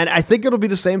I think it'll be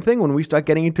the same thing when we start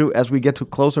getting into, as we get to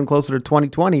closer and closer to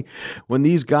 2020, when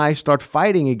these guys start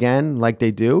fighting again like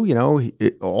they do. We're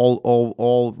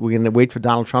going to wait for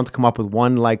Donald Trump to come up with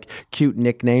one like cute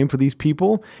nickname for these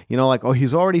people.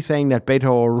 He's already saying that Beto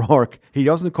O'Rourke, he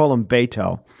doesn't call him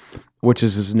Beto, which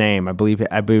is his name. I believe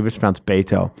it's pronounced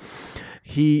Beto.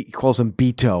 He calls him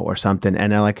Beto or something,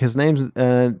 and they're like, his name's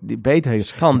Beto.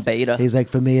 Just call him Beta. He's like,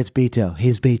 for me, it's Beto.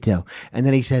 He's Beto. And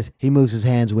then he says he moves his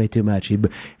hands way too much. He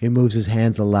moves his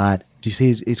hands a lot. Do you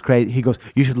see? He's crazy. He goes,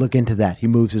 you should look into that. He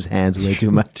moves his hands way too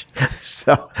much.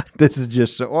 So this is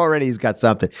just already he's got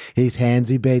something. He's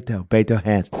handsy Beto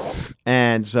hands.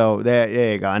 And so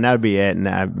there you go. And that'll be it. And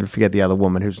I forget the other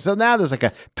woman so now there's like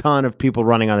a ton of people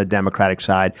running on the Democratic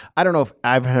side. I don't know if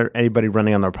I've heard anybody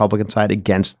running on the Republican side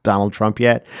against Donald Trump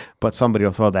yet, but somebody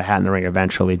will throw their hat in the ring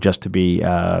eventually just to be,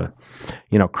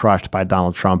 crushed by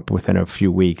Donald Trump within a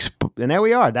few weeks. And there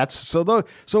we are. So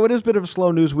it is a bit of a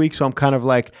slow news week. So I'm kind of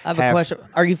like, I have a question.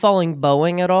 Are you following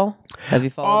Boeing at all? Have you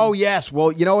followed? Oh, yes.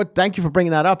 Well, you know what? Thank you for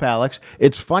bringing that up, Alex.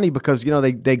 It's funny because,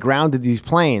 they grounded these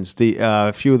planes,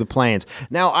 a few of the planes.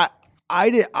 Now,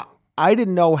 I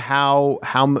didn't know how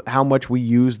much we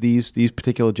use these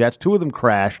particular jets. Two of them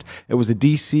crashed. It was a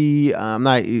DC,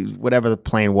 not whatever the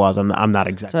plane was. I'm not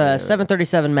exactly. It's a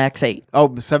 737 MAX 8. Oh,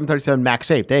 737 MAX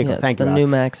 8. There you go. It's Thank the you. new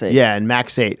MAX 8. Yeah, and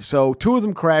MAX 8. So two of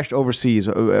them crashed overseas.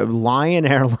 Lion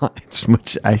Airlines,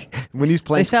 which when these They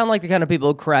planes sound like the kind of people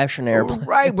who crash an airplane.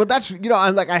 right, but that's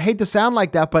I'm like I hate to sound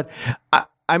like that, but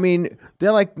I mean,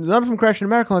 they're like, none of them crash in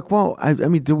America. I'm like, well, I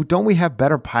mean, don't we have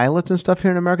better pilots and stuff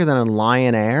here in America than in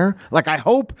Lion Air? Like, I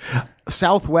hope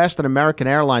Southwest and American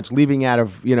Airlines leaving out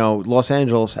of, Los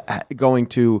Angeles going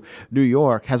to New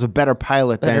York has a better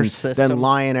pilot than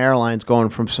Lion Airlines going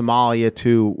from Somalia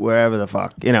to wherever the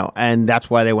fuck, and that's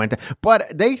why they went there.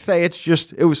 But they say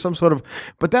it was some sort of,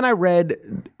 but then I read,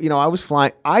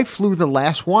 I flew the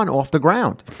last one off the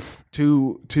ground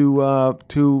to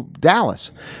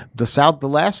Dallas. The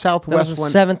last Southwest That was a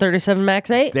one. 737 MAX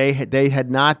 8? They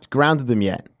had not grounded them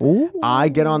yet. Ooh. I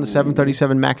get on the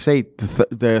 737 MAX 8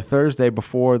 the Thursday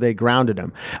before they grounded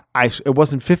him. It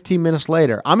wasn't 15 minutes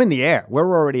later. I'm in the air. We're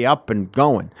already up and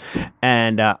going.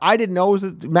 And I didn't know it was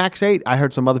a MAX 8. I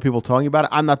heard some other people talking about it.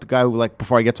 I'm not the guy who, like,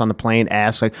 before he gets on the plane,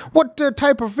 asks, like, what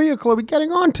type of vehicle are we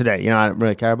getting on today? I don't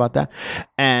really care about that.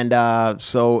 And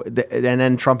and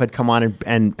then Trump had come on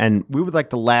and we were like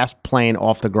the last plane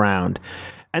off the ground.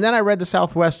 And then I read the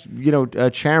Southwest,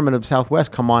 chairman of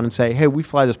Southwest come on and say, hey, we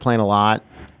fly this plane a lot.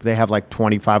 They have like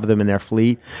 25 of them in their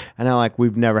fleet. And they're like,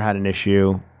 we've never had an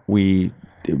issue.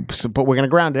 But we're going to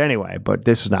ground it anyway. But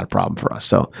this is not a problem for us.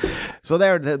 So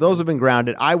those have been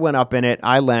grounded. I went up in it.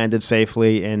 I landed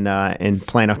safely in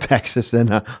Plano, Texas,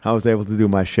 and I was able to do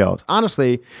my shows.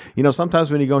 Honestly, sometimes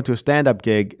when you go into a stand-up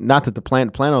gig, not that the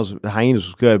Plano's Hyenas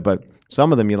was good, but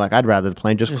some of them you're like, I'd rather the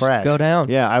plane just crash. Go down.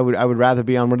 Yeah, I would rather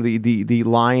be on one of the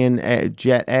Lion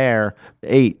Jet Air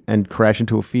 8 and crash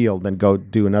into a field than go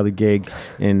do another gig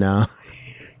in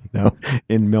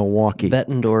in Milwaukee.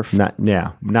 Bettendorf.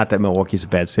 Not that Milwaukee's a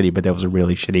bad city, but there was a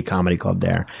really shitty comedy club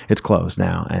there. It's closed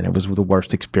now, and it was the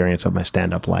worst experience of my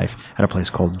stand-up life at a place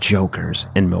called Jokers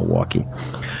in Milwaukee.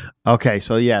 Okay,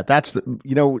 so yeah, that's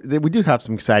we do have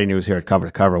some exciting news here at Cover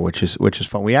to Cover, which is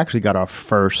fun. We actually got our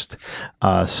first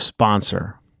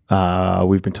sponsor.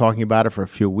 We've been talking about it for a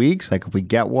few weeks. Like, if we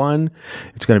get one,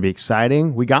 it's going to be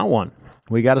exciting. We got one.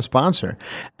 We got a sponsor.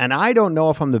 And I don't know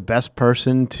if I'm the best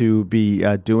person to be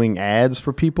doing ads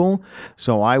for people.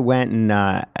 So I went and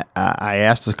I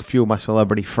asked a few of my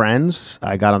celebrity friends.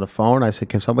 I got on the phone. I said,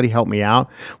 can somebody help me out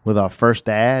with our first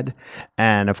ad?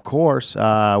 And of course,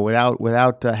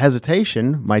 without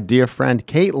hesitation, my dear friend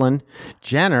Caitlyn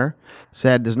Jenner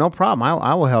said, there's no problem.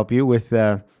 I will help you with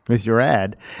your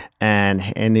ad. And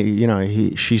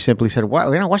she simply said,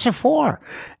 what's it for?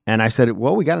 And I said,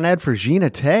 well, we got an ad for Gina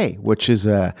Tay, which is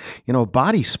a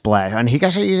body splash. And he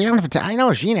goes, you don't have to, I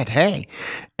know Gina Tay.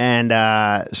 And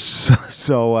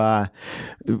so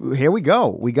here we go.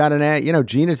 We got an ad.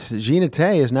 Gina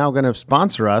Tay is now going to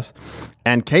sponsor us,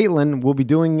 and Caitlyn will be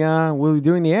doing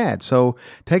the ad. So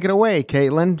take it away,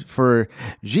 Caitlyn, for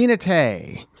Gina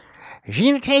Tay.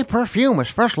 Gina Tay perfume was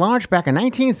first launched back in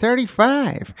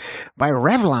 1935 by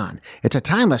Revlon. It's a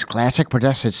timeless classic,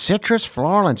 possesses citrus,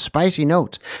 floral, and spicy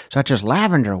notes, such as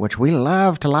lavender, which we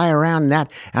love to lie around out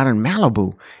in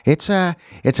Malibu. It's a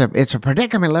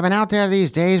predicament living out there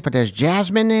these days, but there's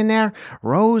jasmine in there,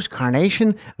 rose,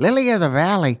 carnation, lily of the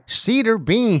valley, cedar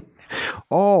bean.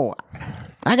 Oh,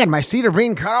 I got my cedar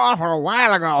bean cut off a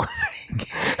while ago.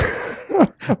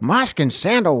 Musk and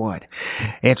sandalwood.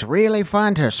 It's really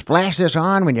fun to splash this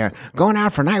on when you're going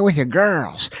out for a night with your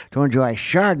girls to enjoy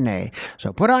Chardonnay.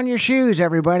 So put on your shoes,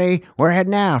 everybody. We're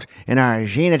heading out in our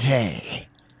Gina Tay.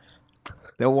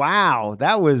 Wow,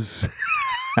 that was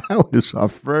our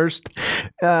first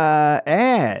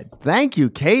ad. Thank you,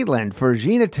 Caitlyn, for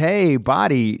Gina Tay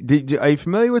body. Are you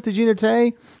familiar with the Gina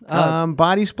Tay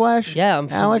body splash? Yeah,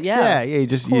 Alex. Yeah, you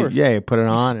put it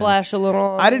on. Splash a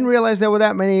little. I didn't realize there were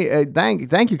that many.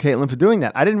 Thank you, Caitlyn, for doing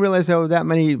that. I didn't realize there were that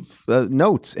many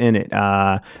notes in it.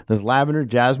 There's lavender,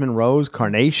 jasmine, rose,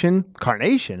 carnation,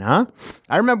 huh?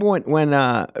 I remember when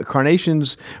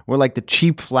carnations were like the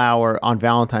cheap flower on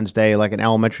Valentine's Day, like in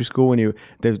elementary school, when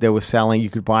they were selling. You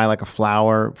could buy like a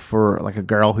flower for like a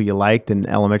girl who you liked in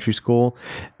elementary school.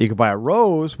 You could buy a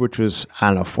rose, which was, I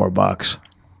don't know, $4.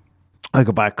 I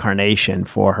could buy a carnation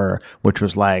for her, which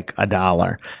was like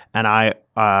 $1. And I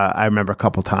remember a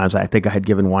couple times, I think I had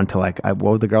given one to what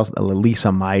were the girls?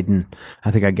 Lisa Maiden.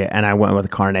 And I went with a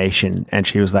carnation, and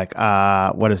she was like,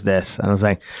 what is this? And I was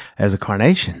like, there's a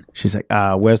carnation. She's like,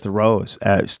 where's the rose?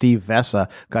 Steve Vessa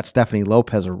got Stephanie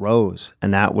Lopez a rose.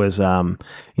 And that was,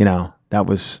 that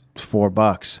was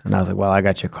 $4. And I was like, well, I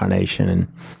got you a carnation. And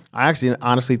I actually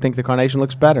honestly think the carnation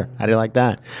looks better. How do you like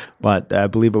that? But I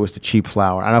believe it was the cheap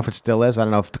flower. I don't know if it still is. I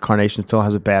don't know if the carnation still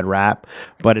has a bad rap,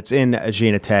 but it's in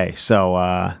Ginate. So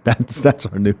that's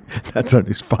our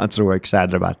new sponsor. We're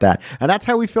excited about that, and that's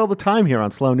how we fill the time here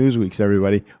on Slow News Weeks.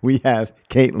 Everybody, we have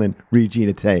Caitlin read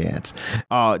Ginate ads.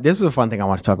 This is a fun thing I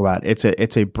want to talk about. It's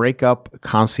a breakup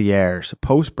concierge,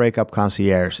 post breakup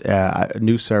concierge, a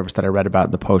new service that I read about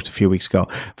in the Post a few weeks ago.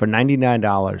 For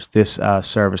 $99, this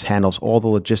service handles all the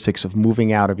logistics of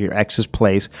moving out of your ex's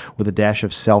place with a dash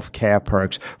of self-care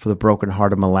perks for the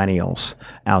broken-hearted millennials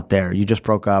out there. You just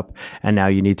broke up, and now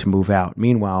you need to move out.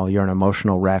 Meanwhile, you're an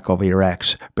emotional wreck over your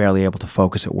ex, barely able to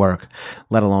focus at work,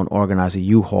 let alone organize a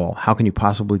U-Haul. How can you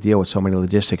possibly deal with so many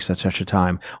logistics at such a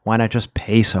time? Why not just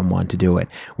pay someone to do it?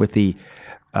 With the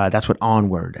that's what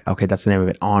Onward. Okay, that's the name of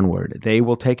it. Onward. They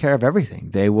will take care of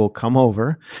everything. They will come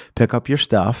over, pick up your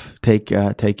stuff, take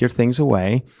your things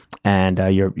away, and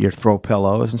your throw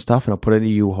pillows and stuff, and they'll put it in a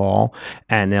U-Haul,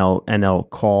 and they'll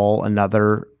call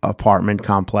another apartment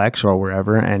complex or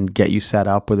wherever and get you set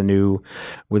up with a new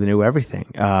everything.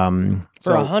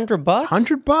 For $100?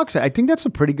 $100. I think that's a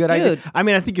pretty good idea. I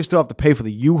mean, I think you still have to pay for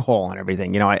the U-Haul and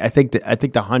everything. You know, I think the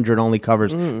 $100 only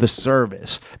covers the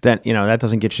service. That that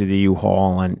doesn't get you the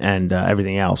U-Haul and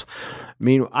everything else. I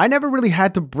mean, I never really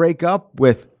had to break up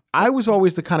with. I was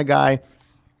always the kind of guy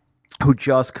who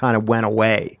just kind of went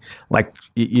away. Like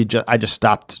I just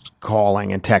stopped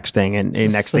calling and texting, and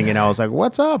next thing you know, I was like,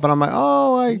 "What's up?" And I'm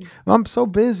like, I'm so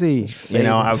busy,"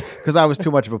 because I was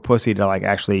too much of a pussy to like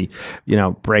actually,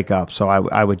 break up. So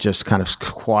I would just kind of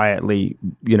quietly,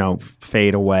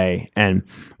 fade away.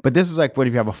 But this is like, what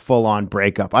if you have a full on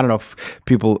breakup? I don't know if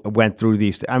people went through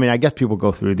these. I mean, I guess people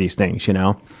go through these things,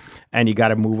 and you got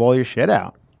to move all your shit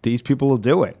out. These people will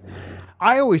do it.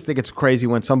 I always think it's crazy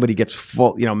when somebody gets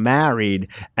married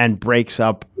and breaks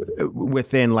up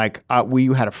within we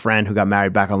had a friend who got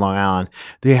married back on Long Island.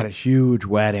 They had a huge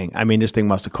wedding. I mean, this thing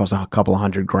must have cost a couple of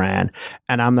 $100,000.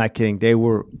 And I'm not kidding. They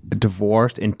were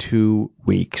divorced in 2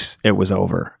 weeks. It was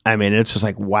over. I mean, it's just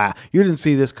like, wow, you didn't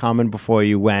see this coming before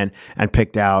you went and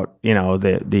picked out, the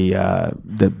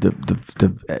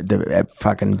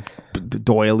fucking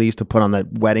doilies to put on the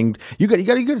wedding. You got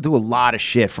to do a lot of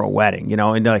shit for a wedding,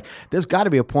 and like, there's got to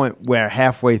be a point where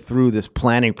halfway through this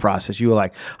planning process, you were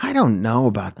like, I don't know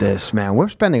about this, man. We're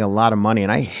spending a lot of money,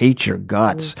 and I hate your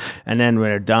guts. And then when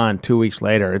they're done, 2 weeks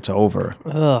later, it's over.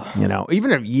 Ugh.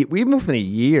 Even within a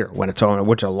year when it's over,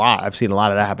 which a lot. I've seen a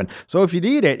lot of that happen. So if you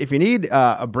need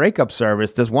a breakup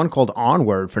service, there's one called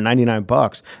Onward for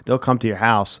 $99. They'll come to your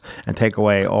house and take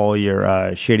away all your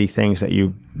shitty things that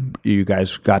you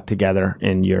guys got together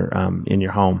in your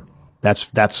home.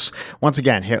 That's once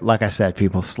again here. Like I said,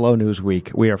 people, Slow News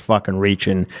Week. We are fucking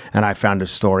reaching, and I found a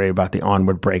story about the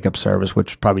Onward breakup service,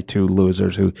 which is probably two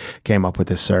losers who came up with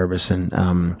this service, it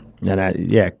got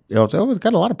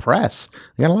a lot of press.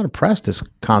 They got a lot of press. This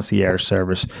concierge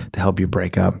service to help you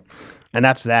break up, and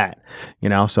that's that.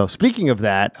 So speaking of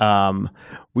that,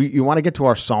 you want to get to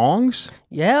our songs?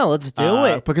 Yeah, let's do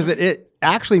it because it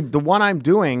actually the one I'm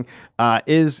doing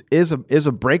is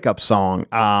a breakup song.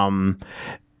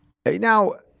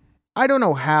 Now, I don't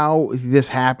know how this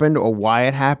happened or why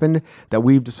it happened that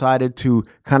we've decided to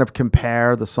kind of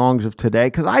compare the songs of today,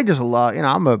 because I just love,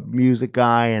 I'm a music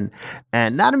guy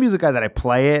and not a music guy that I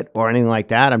play it or anything like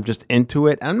that. I'm just into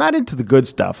it. And I'm not into the good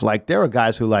stuff. Like, there are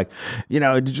guys who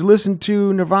did you listen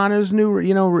to Nirvana's new, were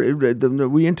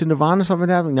you into Nirvana or something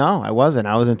like that? No, I wasn't.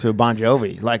 I was into Bon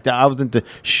Jovi. Like, I was into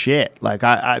shit. Like,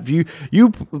 you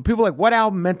people like, what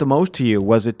album meant the most to you?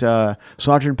 Was it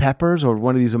Sgt. Pepper's or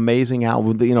one of these amazing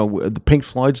albums, the Pink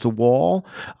Floyd's The Wall?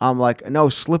 I'm like, no,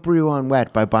 Slippery When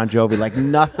Wet by Bon Jovi. Like,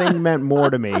 nothing meant more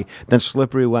to me than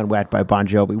Slippery When Wet by Bon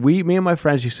Jovi. Me and my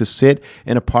friends used to sit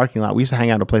in a parking lot. We used to hang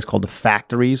out in a place called the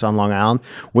Factories on Long Island,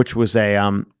 which was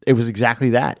it was exactly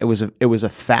that. It was a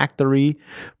factory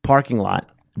parking lot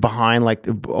behind,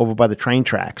 over by the train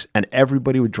tracks, and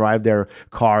everybody would drive their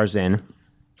cars in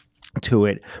to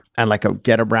it and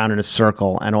get around in a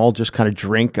circle and all just kind of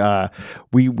drink.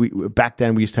 We back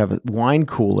then we used to have wine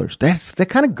coolers. They're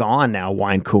kind of gone now,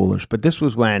 wine coolers. But this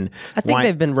was when I think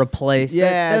they've been replaced.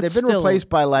 Yeah, they've been replaced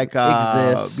by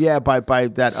exists. by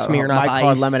that Smirnoff Mike Ice.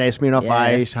 Hard Lemonade, Smirnoff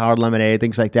Ice, Hard Lemonade,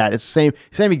 things like that. It's the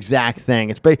same exact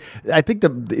thing. I think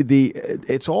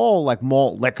it's all like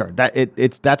malt liquor. That's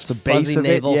the base fuzzy of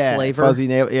navel it. Yeah, flavor. Fuzzy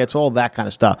navel. Yeah, it's all that kind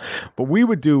of stuff. But we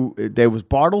would do. There was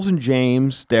Bartles and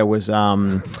James. There was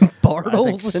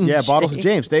Bartles and Bartles and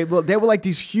James. They were like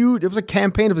these huge. It was a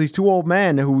campaign of these two old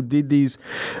men who did these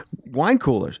wine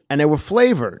coolers, and they were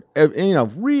flavored,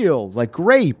 real like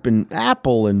grape and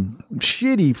apple and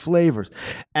shitty flavors.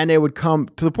 And they would come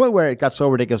to the point where it got so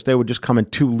ridiculous. They would just come in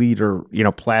 2-liter,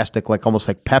 plastic, like almost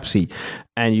like Pepsi,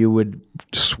 and you would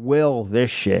swill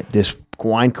this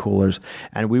wine coolers,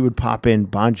 and we would pop in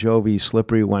Bon Jovi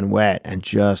Slippery When Wet, and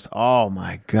just, oh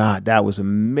my God, that was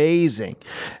amazing.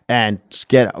 And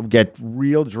get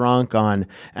real drunk on,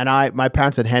 and my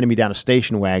parents had handed me down a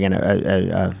station wagon,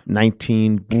 a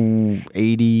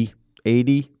 1980,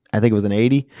 I think it was an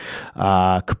 80,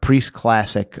 Caprice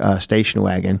Classic station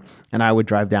wagon, and I would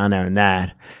drive down there in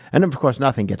that. And of course,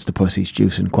 nothing gets the pussy's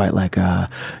juicing quite like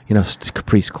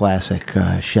Caprice Classic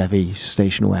Chevy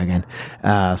station wagon.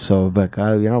 With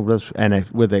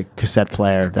a cassette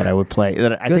player that I would play.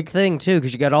 Good thing too,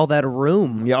 because you got all that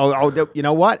room. Yeah. You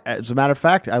know what? As a matter of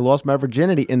fact, I lost my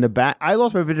virginity in the back. I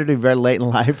lost my virginity very late in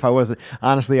life. I wasn't.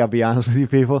 Honestly, I'll be honest with you,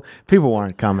 people. People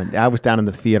weren't coming. I was down in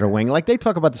the theater wing. Like they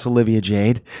talk about this Olivia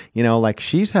Jade. Like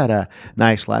she's had a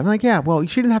nice life. I'm like, yeah. Well,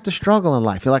 she didn't have to struggle in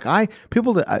life. You're like,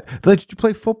 did you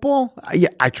play football? Yeah,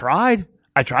 I tried.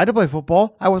 I tried to play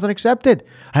football. I wasn't accepted.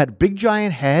 I had a big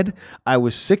giant head. I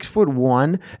was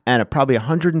 6'1" and probably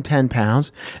 110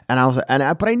 pounds.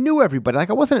 But I knew everybody.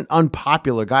 Like I wasn't an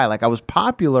unpopular guy. Like I was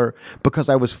popular because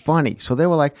I was funny. So they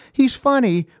were like, he's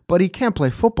funny, but he can't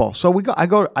play football. So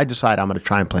I decide I'm going to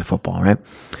try and play football, right?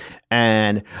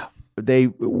 And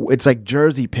it's like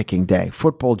jersey picking day,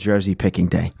 football jersey picking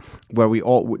day, where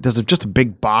there's just a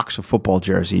big box of football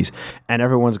jerseys, and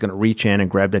everyone's going to reach in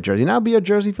and grab that jersey. And that'll be your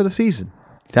jersey for the season.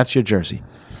 That's your jersey.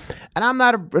 And I'm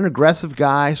not an aggressive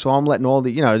guy, so I'm letting all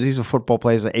these are football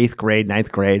players, 8th grade,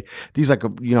 9th grade. These like,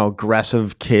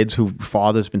 aggressive kids whose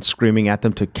father's been screaming at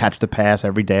them to catch the pass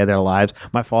every day of their lives.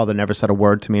 My father never said a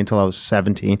word to me until I was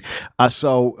 17.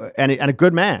 And a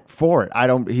good man for it.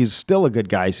 He's still a good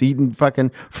guy. He's eating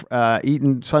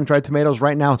sun-dried tomatoes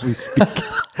right now as we speak.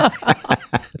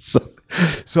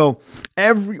 So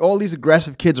all these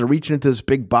aggressive kids are reaching into this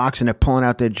big box and they're pulling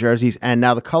out their jerseys. And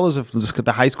now the colors of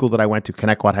the high school that I went to,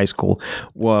 Connecticut High School,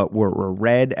 were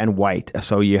red and white.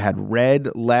 So you had red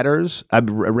letters,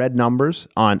 red numbers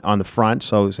on the front.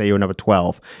 So say you were number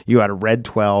 12, you had a red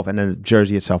 12, and then the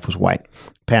jersey itself was white.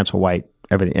 Pants were white,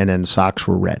 everything, and then the socks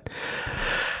were red.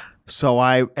 So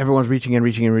everyone's reaching in,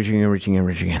 blah,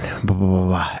 blah, blah,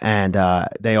 blah. And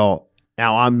now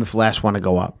I'm the last one to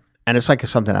go up. And it's like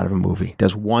something out of a movie.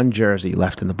 There's one jersey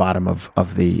left in the bottom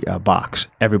of the box.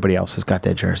 Everybody else has got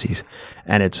their jerseys,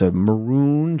 and it's a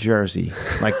maroon jersey,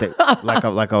 like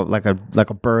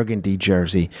a burgundy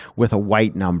jersey with a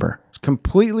white number. It's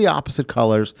completely opposite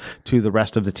colors to the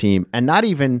rest of the team, and not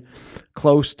even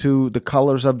close to the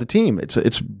colors of the team.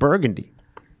 It's burgundy.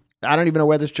 I don't even know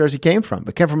where this jersey came from.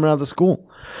 It came from another school.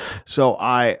 So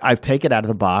I take it out of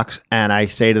the box and I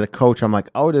say to the coach, I'm like,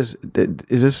 is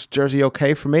this jersey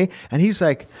okay for me? And he's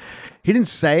like, he didn't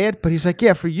say it, but he's like,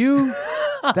 yeah, for you,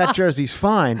 that jersey's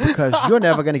fine because you're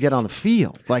never going to get on the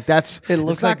field. Like it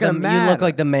looks like you look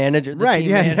like the manager, the right?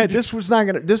 Team Yeah, manager. yeah.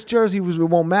 This jersey it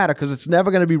won't matter because it's never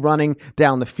going to be running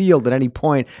down the field at any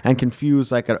point and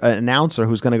confuse like an announcer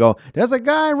who's going to go, there's a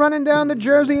guy running down the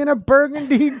jersey in a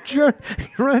burgundy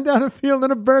running down the field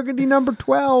in a burgundy number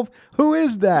 12. Who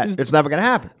is that? It's never going to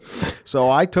happen.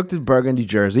 So I took this burgundy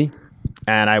jersey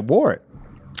and I wore it.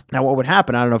 Now, what would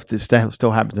happen? I don't know if this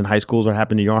still happens in high schools or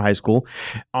happened in your high school.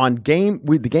 On the game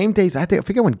days, I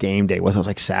forget when game day was. It was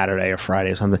like Saturday or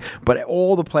Friday or something. But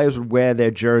all the players would wear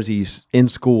their jerseys in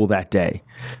school that day.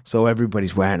 So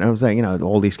everybody's wearing. I was like,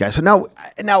 all these guys. So now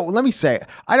let me say,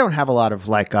 I don't have a lot of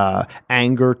like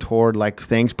anger toward like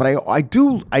things, but I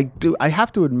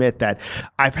have to admit that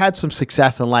I've had some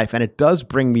success in life, and it does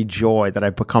bring me joy that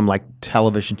I've become like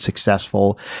television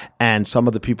successful, and some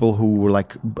of the people who were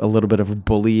like a little bit of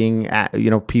bullying at,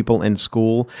 people in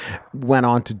school went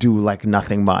on to do like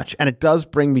nothing much, and it does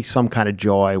bring me some kind of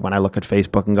joy when I look at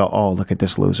Facebook and go, oh, look at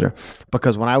this loser,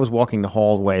 because when I was walking the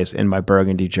hallways in my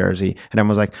burgundy jersey, and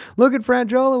I was like, look at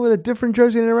Frangiola with a different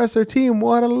jersey than the rest of their team.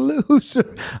 What a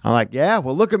loser. I'm like, yeah,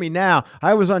 well, look at me now.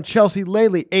 I was on Chelsea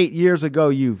lately 8 years ago,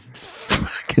 you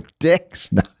fucking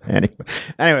dicks. No,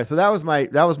 anyway, so that was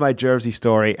my jersey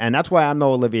story, and that's why I'm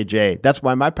no Olivia Jade. That's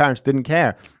why my parents didn't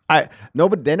care.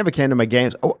 They never came to my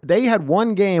games. Oh, they had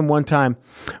one game one time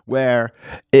where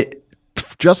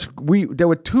There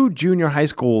were two junior high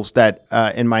schools that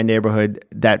in my neighborhood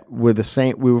that were the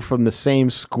same. We were from the same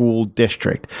school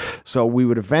district, so we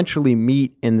would eventually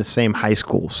meet in the same high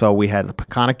school. So we had the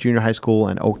Peconic Junior High School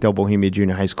and Oakdale Bohemia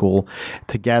Junior High School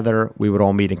together. We would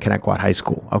all meet in Connecticut High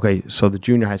School. Okay, so the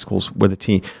junior high schools were the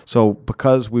team. So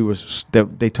because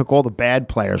they took all the bad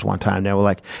players one time. They were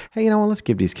like, hey, you know what? Let's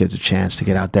give these kids a chance to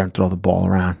get out there and throw the ball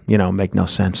around. Make no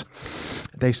sense.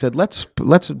 They said let's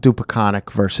do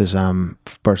Peconic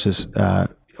versus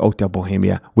Oakdale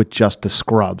Bohemia with just the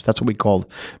scrubs. That's what we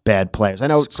called bad players. I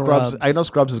know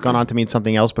scrubs has gone on to mean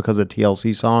something else because of the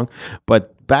TLC song,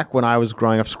 but back when I was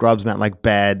growing up, scrubs meant like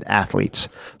bad athletes.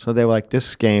 So they were like,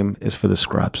 this game is for the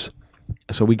scrubs.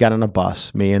 So we got on a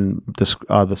bus, me and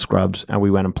the scrubs, and we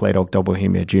went and played Oakdale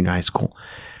Bohemia Junior High School.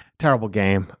 Terrible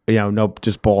game, no,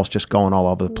 just balls just going all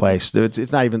over the place.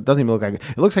 It's not even, doesn't even look like it.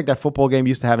 It looks like that football game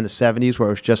you used to have in the 70s where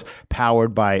it was just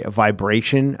powered by a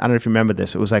vibration. I don't know if you remember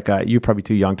this. It was like you're probably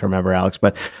too young to remember, Alex,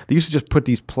 but they used to just put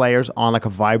these players on like a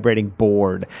vibrating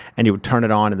board, and you would turn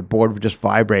it on and the board would just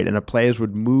vibrate, and the players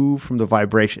would move from the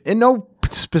vibration in no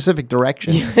specific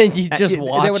direction. You just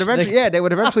watch. They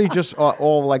would eventually just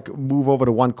all like move over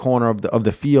to one corner of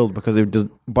the field because it would just,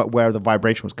 but where the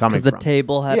vibration was coming from. Because the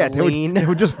table had a lean. They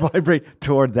would just vibrate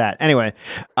toward that. Anyway,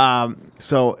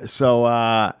 so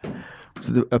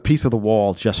a piece of the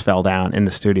wall just fell down in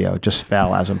the studio. It just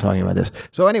fell as I'm talking about this.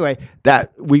 So anyway,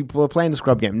 that we were playing the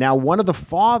scrub game. Now, one of the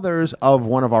fathers of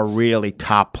one of our really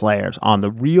top players on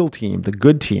the real team, the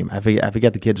good team, I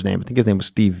forget the kid's name. I think his name was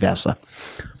Steve Vessa.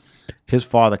 His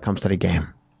father comes to the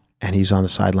game, and he's on the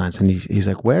sidelines, and he's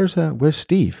like, "Where's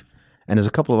Steve?" And there's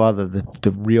a couple of other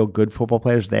the real good football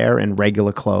players there in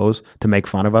regular clothes to make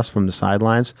fun of us from the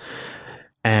sidelines,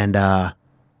 and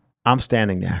I'm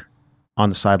standing there on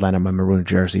the sideline in my maroon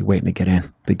jersey, waiting to get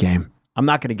in the game. I'm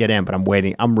not going to get in, but I'm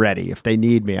waiting. I'm ready. If they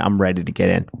need me, I'm ready to get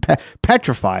in.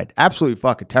 Petrified, absolutely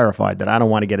fucking terrified that I don't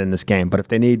want to get in this game. But if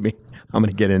they need me, I'm going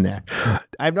to get in there.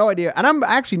 I have no idea. And I'm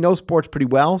actually know sports pretty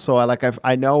well. So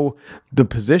I know the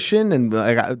position. And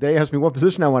they asked me what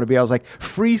position I want to be. I was like,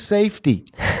 free safety.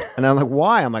 And I'm like,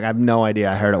 why? I'm like, I have no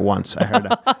idea. I heard it once. I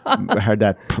heard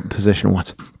that position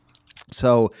once.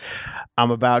 So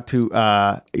I'm about to,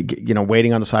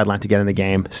 waiting on the sideline to get in the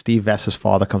game. Steve Vessa's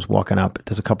father comes walking up.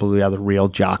 There's a couple of the other real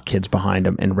jock kids behind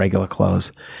him in regular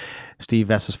clothes. Steve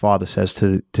Vessa's father says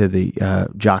to the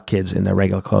jock kids in their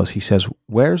regular clothes, he says,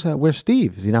 where's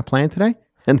Steve? Is he not playing today?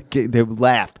 And they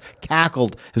laughed,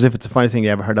 cackled, as if it's the funniest thing you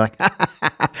ever heard. They're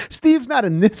like, Steve's not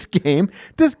in this game.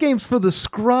 This game's for the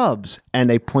scrubs. And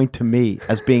they point to me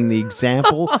as being the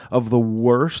example of the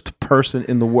worst person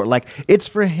in the world. Like, it's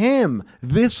for him,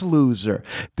 this loser,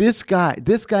 this guy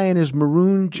in his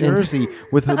maroon jersey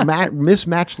with the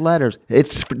mismatched letters.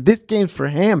 This game's for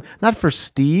him, not for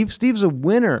Steve. Steve's a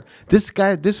winner. This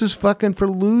is fucking for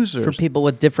losers. For people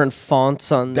with different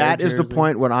fonts on their jersey. That is the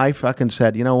point when I fucking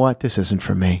said, you know what, this isn't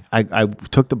for me. I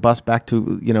took the bus back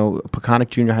to, Peconic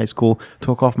Junior High School,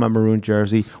 took off my maroon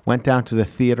jersey, went down to the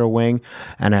theater wing,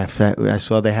 and I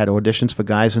saw they had auditions for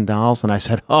guys and dolls, and I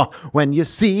said, oh, when you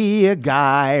see a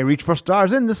guy reach for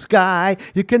stars in the sky,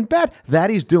 you can bet that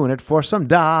he's doing it for some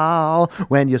doll.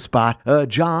 When you spot a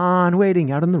John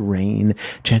waiting out in the rain,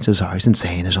 chances are he's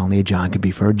insane, as only a John could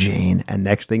be for a Jane. And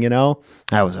next thing you know,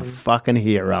 I was a fucking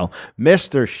hero.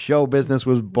 Mr. Show Business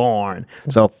was born.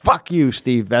 So fuck you,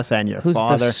 Steve Vessa, and your father.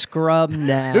 Who's the scrub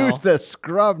now? Who's the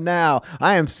scrub now?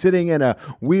 I am sitting in a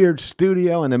weird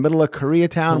studio in the middle of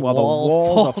Koreatown while the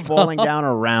walls are falling down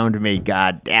around me.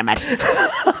 God damn it.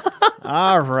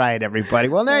 All right, everybody.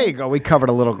 Well, there you go. We covered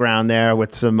a little ground there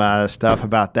with some stuff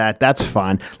about that. That's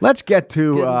fun. Let's get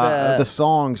to the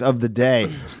songs of the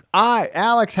day.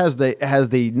 Alex has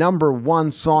the number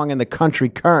one song in the country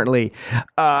currently.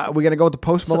 We're going to go with the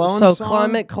Post Malone song.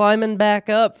 So climbing back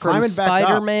up from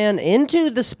Spider-Man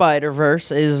into the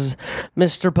Spider-Verse is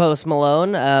Mr. Post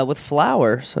Malone with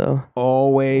Flower. So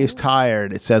always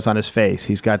tired, it says on his face.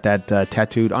 He's got that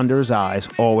tattooed under his eyes.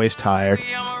 Always tired.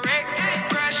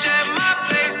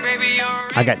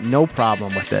 I got no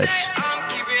problem with this.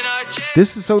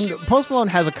 Post Malone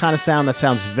has a kind of sound that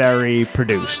sounds very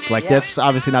produced. Like, that's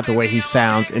obviously not the way he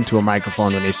sounds into a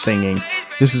microphone when he's singing.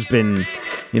 This has been,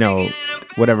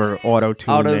 whatever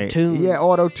auto-tune. Auto-tune. Yeah,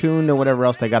 auto-tune or whatever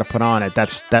else they got to put on it.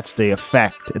 That's the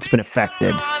effect. It's been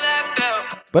affected.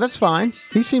 But it's fine.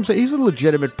 He's a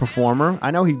legitimate performer.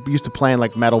 I know he used to play in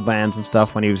like metal bands and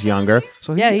stuff when he was younger.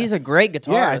 So he's a great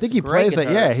guitarist. Yeah, I think he plays it.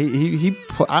 Yeah,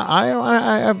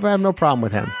 I have no problem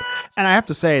with him. And I have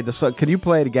to say, can you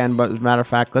play it again? But as a matter of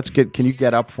fact, can you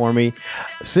get up for me?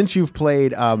 Since you've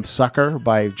played "Sucker"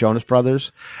 by Jonas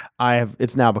Brothers,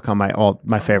 It's now become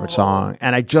my favorite song,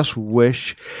 and I just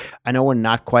wish. I know we're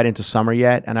not quite into summer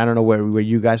yet, and I don't know where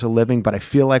you guys are living, but I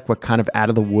feel like we're kind of out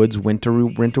of the woods winter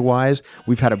wise.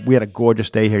 We had a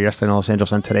gorgeous day here yesterday in Los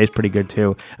Angeles, and today's pretty good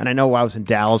too. And I know I was in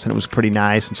Dallas, and it was pretty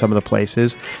nice in some of the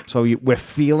places. So we're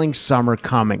feeling summer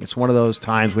coming. It's one of those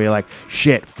times where you're like,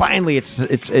 shit, finally it's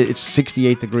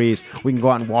 68 degrees. We can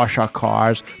go out and wash our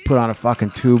cars, put on a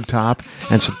fucking tube top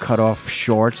and some cut off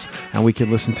shorts, and we can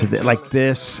listen to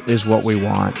this is what we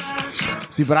want.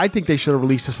 See, but I think they should have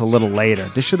released this a little later.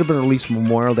 This should have been released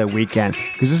Memorial Day weekend,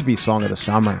 because this would be Song of the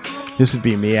Summer. This would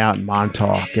be me out in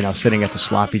Montauk, sitting at the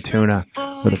Sloppy Tuna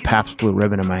with a Pabst Blue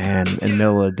Ribbon in my hand in the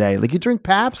middle of the day. Like, you drink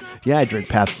Pabst? Yeah, I drink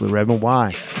Pabst Blue Ribbon. Why?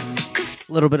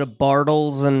 A little bit of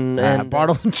Bartles and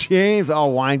Bartles and James. Oh,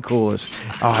 wine coolers.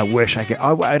 Oh, I wish I could.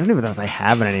 Oh, I don't even know if they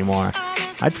have it anymore.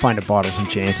 I'd find a Bartles and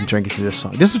James and drink it to this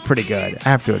song. This is pretty good, I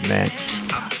have to admit.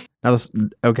 Now, those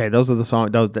are the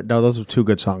songs. Those are two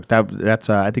good songs.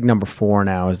 That's I think number 4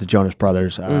 now is the Jonas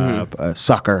Brothers,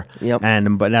 "Sucker." Yep.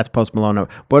 But that's Post Malone.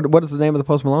 But what is the name of the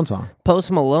Post Malone song? Post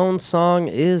Malone song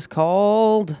is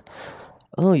called.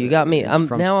 Oh, you got me. I'm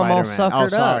all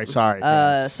suckered up. Sorry.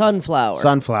 Sunflower.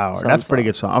 That's a pretty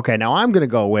good song. Okay, now I'm going to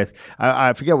go with,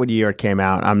 I forget what year it came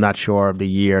out. I'm not sure of the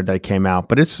year that it came out,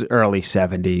 but it's early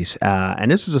 70s.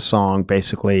 And this is a song,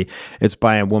 basically, it's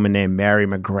by a woman named Mary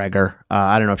McGregor.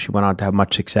 I don't know if she went on to have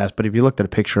much success, but if you looked at a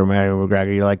picture of Mary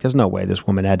McGregor, you're like, there's no way this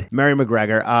woman had Mary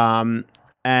McGregor.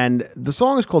 And the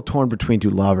song is called Torn Between Two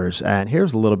Lovers. And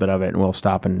here's a little bit of it, and we'll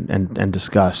stop and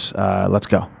discuss. Let's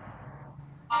go.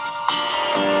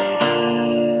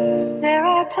 There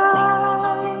are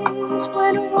times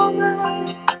when a woman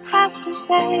has to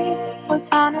say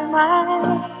what's on her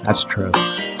mind, That's true.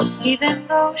 even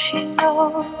though she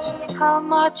knows how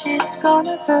much it's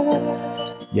gonna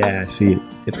hurt. Yeah, see,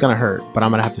 it's going to hurt, but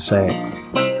I'm going to have to say it.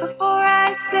 Before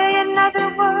I say another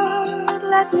word,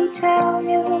 let me tell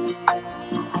you I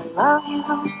love you.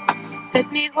 Let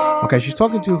me hold Okay, she's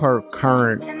talking to her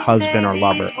current husband or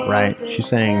lover, right? She's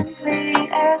saying,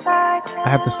 as I I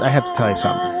have to tell you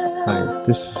something. Honey,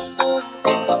 There's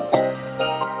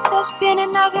been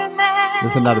another man.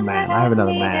 There's another man. I have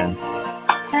another man.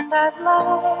 And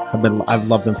I've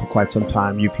loved him for quite some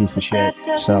time. You piece of shit.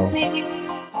 So,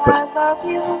 I love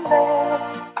you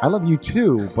less. I love you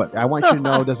too, but I want you to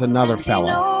know there's another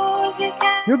fella.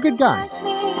 You're a good guy.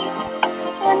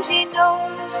 And he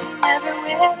knows he never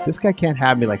will. This guy can't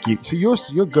have me like you. So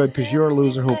you're good because you're a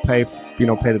loser who'll pay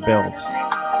the bills.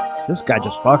 This guy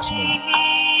just fucks me.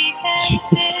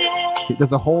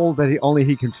 There's a hole that only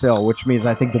he can fill, which means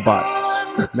I think the butt.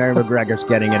 Mary McGregor's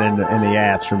getting it in the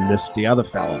ass from the other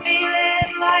fella.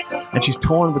 And she's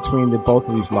torn between both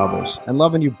of these lovers and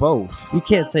loving you both. You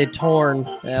can't say torn.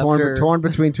 Torn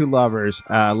between two lovers.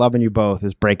 Loving you both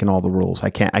is breaking all the rules. I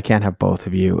can't have both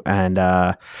of you. And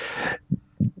I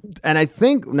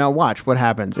think now watch what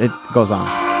happens. It goes on.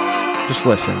 Just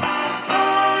listen.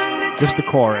 Just the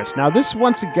chorus. Now this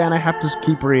once again I have to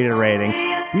keep reiterating.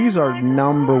 These are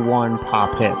number 1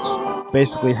 pop hits.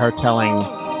 Basically her telling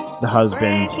the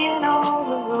husband,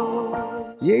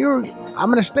 yeah, I'm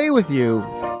going to stay with you,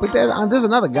 but there's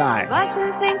another guy.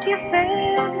 Mustn't think you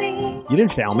failed me. You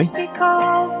didn't fail me.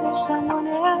 Because there's someone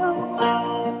else.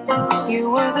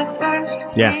 You were the first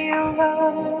Yeah. real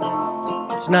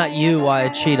love. It's not you why I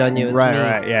cheat on you. It's me.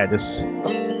 Right. Yeah, this.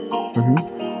 And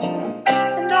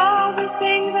all the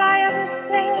things I ever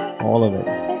said, All of it.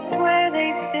 I swear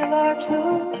they still are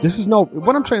true.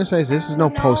 What I'm trying to say is this is no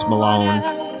Post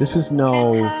Malone. This is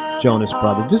no Jonas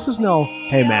Brothers. This is no,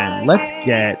 hey man, let's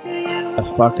get a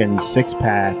fucking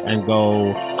 6-pack and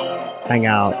go hang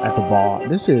out at the bar.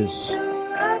 This is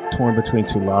Torn Between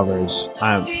Two Lovers.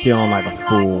 I'm feeling like a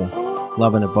fool.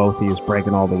 Loving that both of you is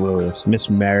breaking all the rules. Miss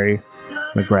Mary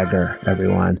McGregor,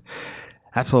 everyone.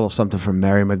 That's a little something from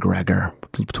Mary McGregor,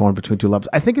 Torn Between Two Lovers.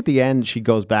 I think at the end she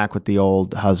goes back with the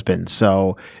old husband.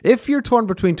 So if you're torn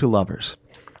between two lovers,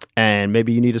 and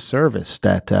maybe you need a service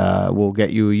that will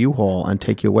get you a U-Haul and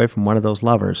take you away from one of those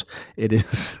lovers, it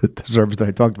is the service that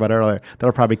I talked about earlier.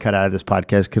 That'll probably cut out of this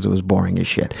podcast because it was boring as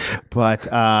shit. But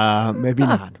maybe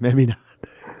not. Maybe not.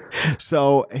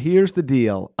 So here's the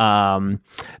deal.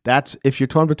 That's if you're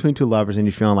torn between two lovers and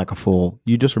you're feeling like a fool,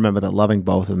 you just remember that loving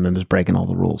both of them is breaking all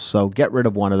the rules. So get rid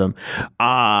of one of them.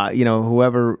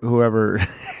 Whoever.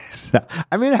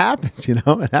 I mean, it happens. It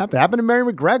happened to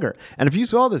Mary McGregor. And if you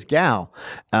saw this gal,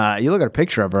 you look at a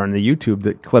picture of her in the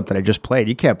YouTube clip that I just played.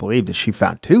 You can't believe that she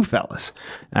found 2 fellas.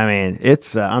 I mean,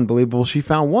 it's unbelievable. She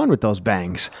found one with those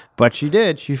bangs, but she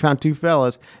did. She found 2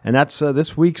 fellas, and that's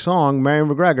this week's song, Mary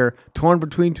McGregor, "Torn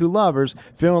Between Two Two Lovers,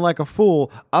 Feeling Like a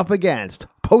Fool, up against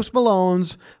Post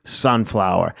Malone's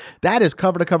Sunflower. That is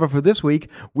cover to cover for this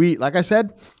week. Like I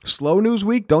said, slow news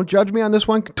week. Don't judge me on this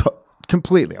one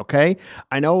completely, okay?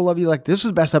 I know, love you, like, this is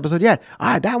the best episode yet.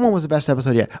 That one was the best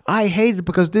episode yet. I hate it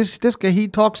because this guy, he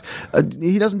talks,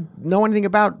 he doesn't know anything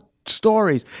about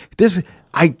stories.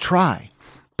 I try.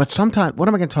 But sometimes, what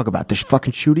am I going to talk about? This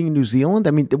fucking shooting in New Zealand?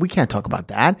 I mean, we can't talk about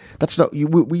that. That's no,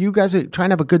 you guys are trying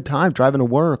to have a good time driving to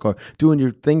work or doing your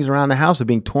things around the house or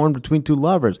being torn between two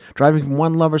lovers, driving from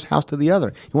one lover's house to the other.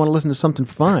 You want to listen to something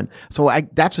fun. So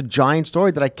that's a giant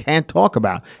story that I can't talk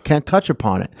about, can't touch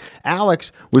upon it.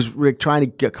 Alex was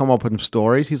trying to come up with some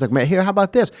stories. He's like, man, here, how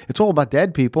about this? It's all about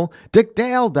dead people. Dick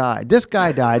Dale died. This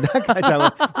guy died. That guy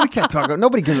died. We can't talk about,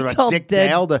 nobody gives about Dick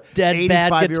Dale, the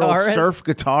 85-year-old surf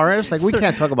guitarist. Like, we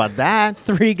can't talk about that.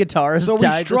 3 guitarists so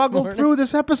died. We struggled through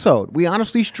this episode. We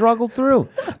honestly struggled through.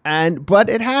 But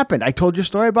it happened. I told you a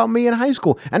story about me in high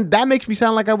school, and that makes me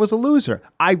sound like I was a loser.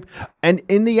 And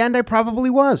in the end I probably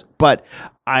was. But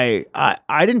I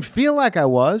didn't feel like I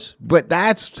was, but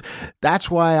that's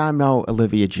why I'm no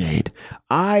Olivia Jade.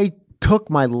 I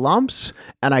took my lumps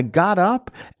and I got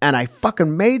up and I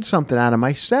fucking made something out of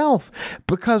myself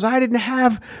because I didn't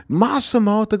have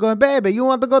Massimo to go, baby, you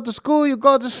want to go to school, you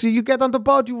go to see, you get on the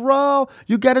boat, you row,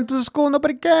 you get into the school,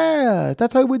 nobody cares.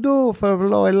 That's how we do for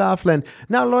Loughlin.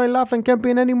 Now Loughlin can't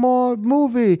be in any more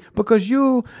movie because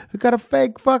you got a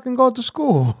fake fucking go to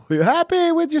school. You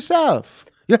happy with yourself?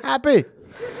 You happy?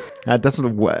 That's what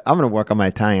I'm going to work on my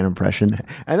Italian impression.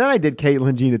 And then I did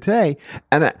Caitlin Ginatay,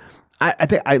 and I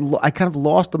think I kind of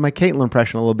lost my Caitlin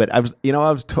impression a little bit. I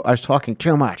was talking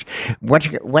too much. When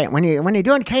you're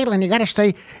doing Caitlin, you got to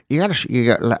stay.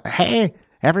 Hey,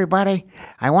 everybody,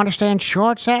 I want to stay in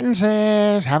short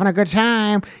sentences, having a good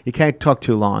time. You can't talk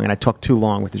too long, and I talked too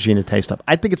long with the Ginatay stuff.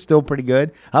 I think it's still pretty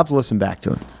good. I'll have to listen back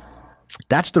to it.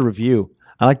 That's the review.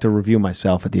 I like to review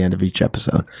myself at the end of each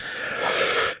episode.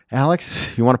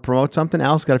 Alex, you want to promote something?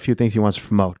 Alex got a few things he wants to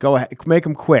promote. Go ahead. Make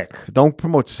them quick. Don't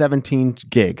promote 17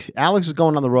 gigs. Alex is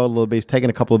going on the road a little bit. He's taking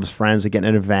a couple of his friends. They're getting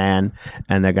in a van,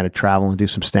 and they're going to travel and do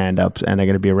some stand-ups, and they're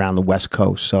going to be around the West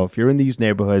Coast. So if you're in these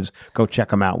neighborhoods, go check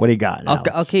them out. What do you got, Alex?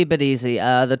 I'll keep it easy.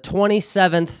 The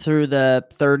 27th through the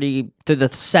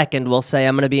 2nd, we'll say,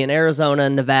 I'm going to be in Arizona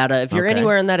and Nevada. If you're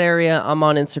anywhere in that area, I'm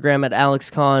on Instagram at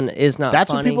AlexCon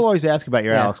That's what people always ask about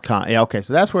your Alex Con. Yeah, okay.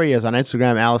 So that's where he is on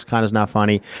Instagram. AlexCon is not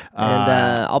funny. And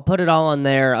I'll put it all on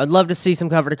there. I'd love to see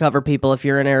some cover-to-cover people if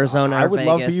you're in Arizona or I would Vegas.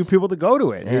 love for you people to go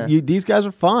to it. Yeah. These guys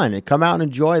are fun. Come out and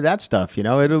enjoy that stuff.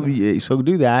 It'll be, so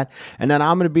do that. And then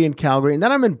I'm going to be in Calgary. And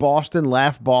then I'm in Boston,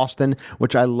 Laugh Boston,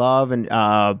 which I love. And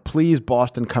please,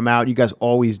 Boston, come out. You guys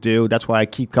always do. That's why I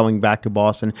keep coming back to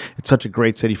Boston. It's such a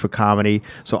great city for comedy.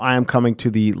 So I am coming to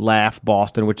the Laugh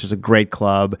Boston, which is a great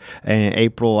club, in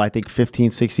April, I think, 15th,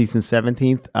 16th, and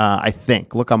 17th. I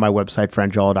think. Look on my website,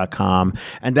 friendjoel.com.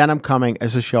 And then I'm coming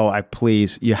as a show.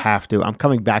 You have to. I'm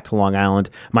coming back to Long Island,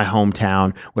 my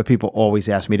hometown, where people always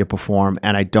ask me to perform,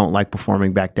 and I don't like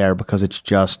performing back there because it's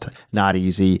just not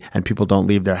easy, and people don't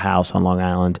leave their house on Long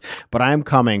Island. But I am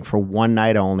coming for one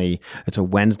night only. It's a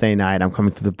Wednesday night. I'm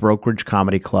coming to the Brokerage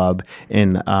Comedy Club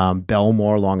in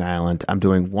Belmore, Long Island. I'm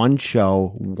doing one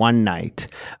show, one night.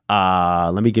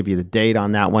 Let me give you the date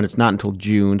on that one. It's not until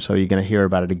June, so you're going to hear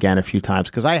about it again a few times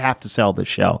because I have to sell this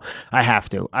show. I have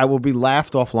to. I will be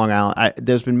laughed off Long Island.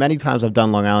 There's been many times I've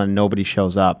done Long Island and nobody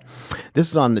shows up. This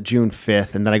is on the June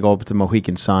 5th, and then I go up to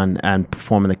Mohegan Sun and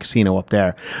perform in the casino up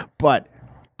there. But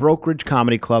Brokerage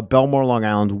Comedy Club, Belmore, Long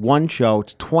Island, one show.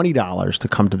 It's $20 to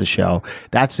come to the show.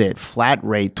 That's it. Flat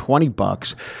rate,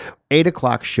 $20. 8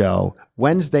 o'clock show.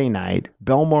 Wednesday night,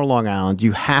 Belmore, Long Island.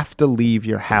 You have to leave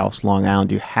your house, Long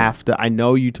Island. You have to. I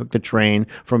know you took the train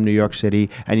from New York City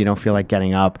and you don't feel like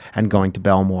getting up and going to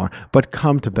Belmore, but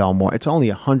come to Belmore. It's only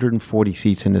 140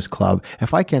 seats in this club.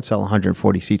 If I can't sell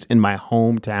 140 seats in my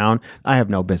hometown, I have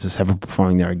no business ever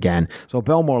performing there again. So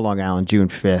Belmore, Long Island, June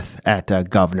 5th at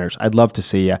Governor's. I'd love to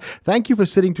see you. Thank you for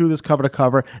sitting through this cover to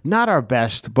cover. Not our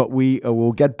best, but we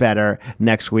will get better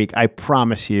next week. I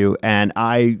promise you. And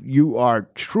you are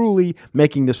truly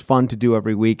making this fun to do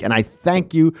every week, and I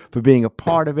thank you for being a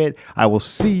part of it. I will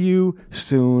see you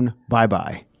soon.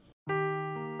 Bye-bye.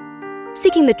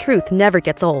 Seeking the truth never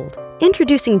gets old.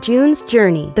 Introducing June's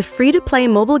Journey, the free-to-play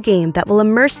mobile game that will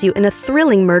immerse you in a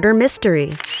thrilling murder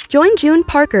mystery. Join June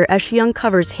Parker as she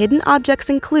uncovers hidden objects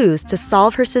and clues to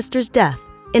solve her sister's death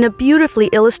in a beautifully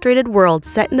illustrated world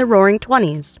set in the Roaring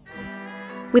 '20s.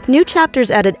 With new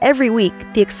chapters added every week,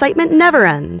 the excitement never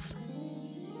ends.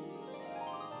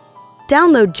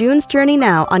 Download June's Journey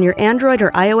now on your Android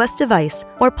or iOS device,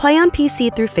 or play on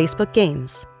PC through Facebook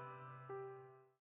Games.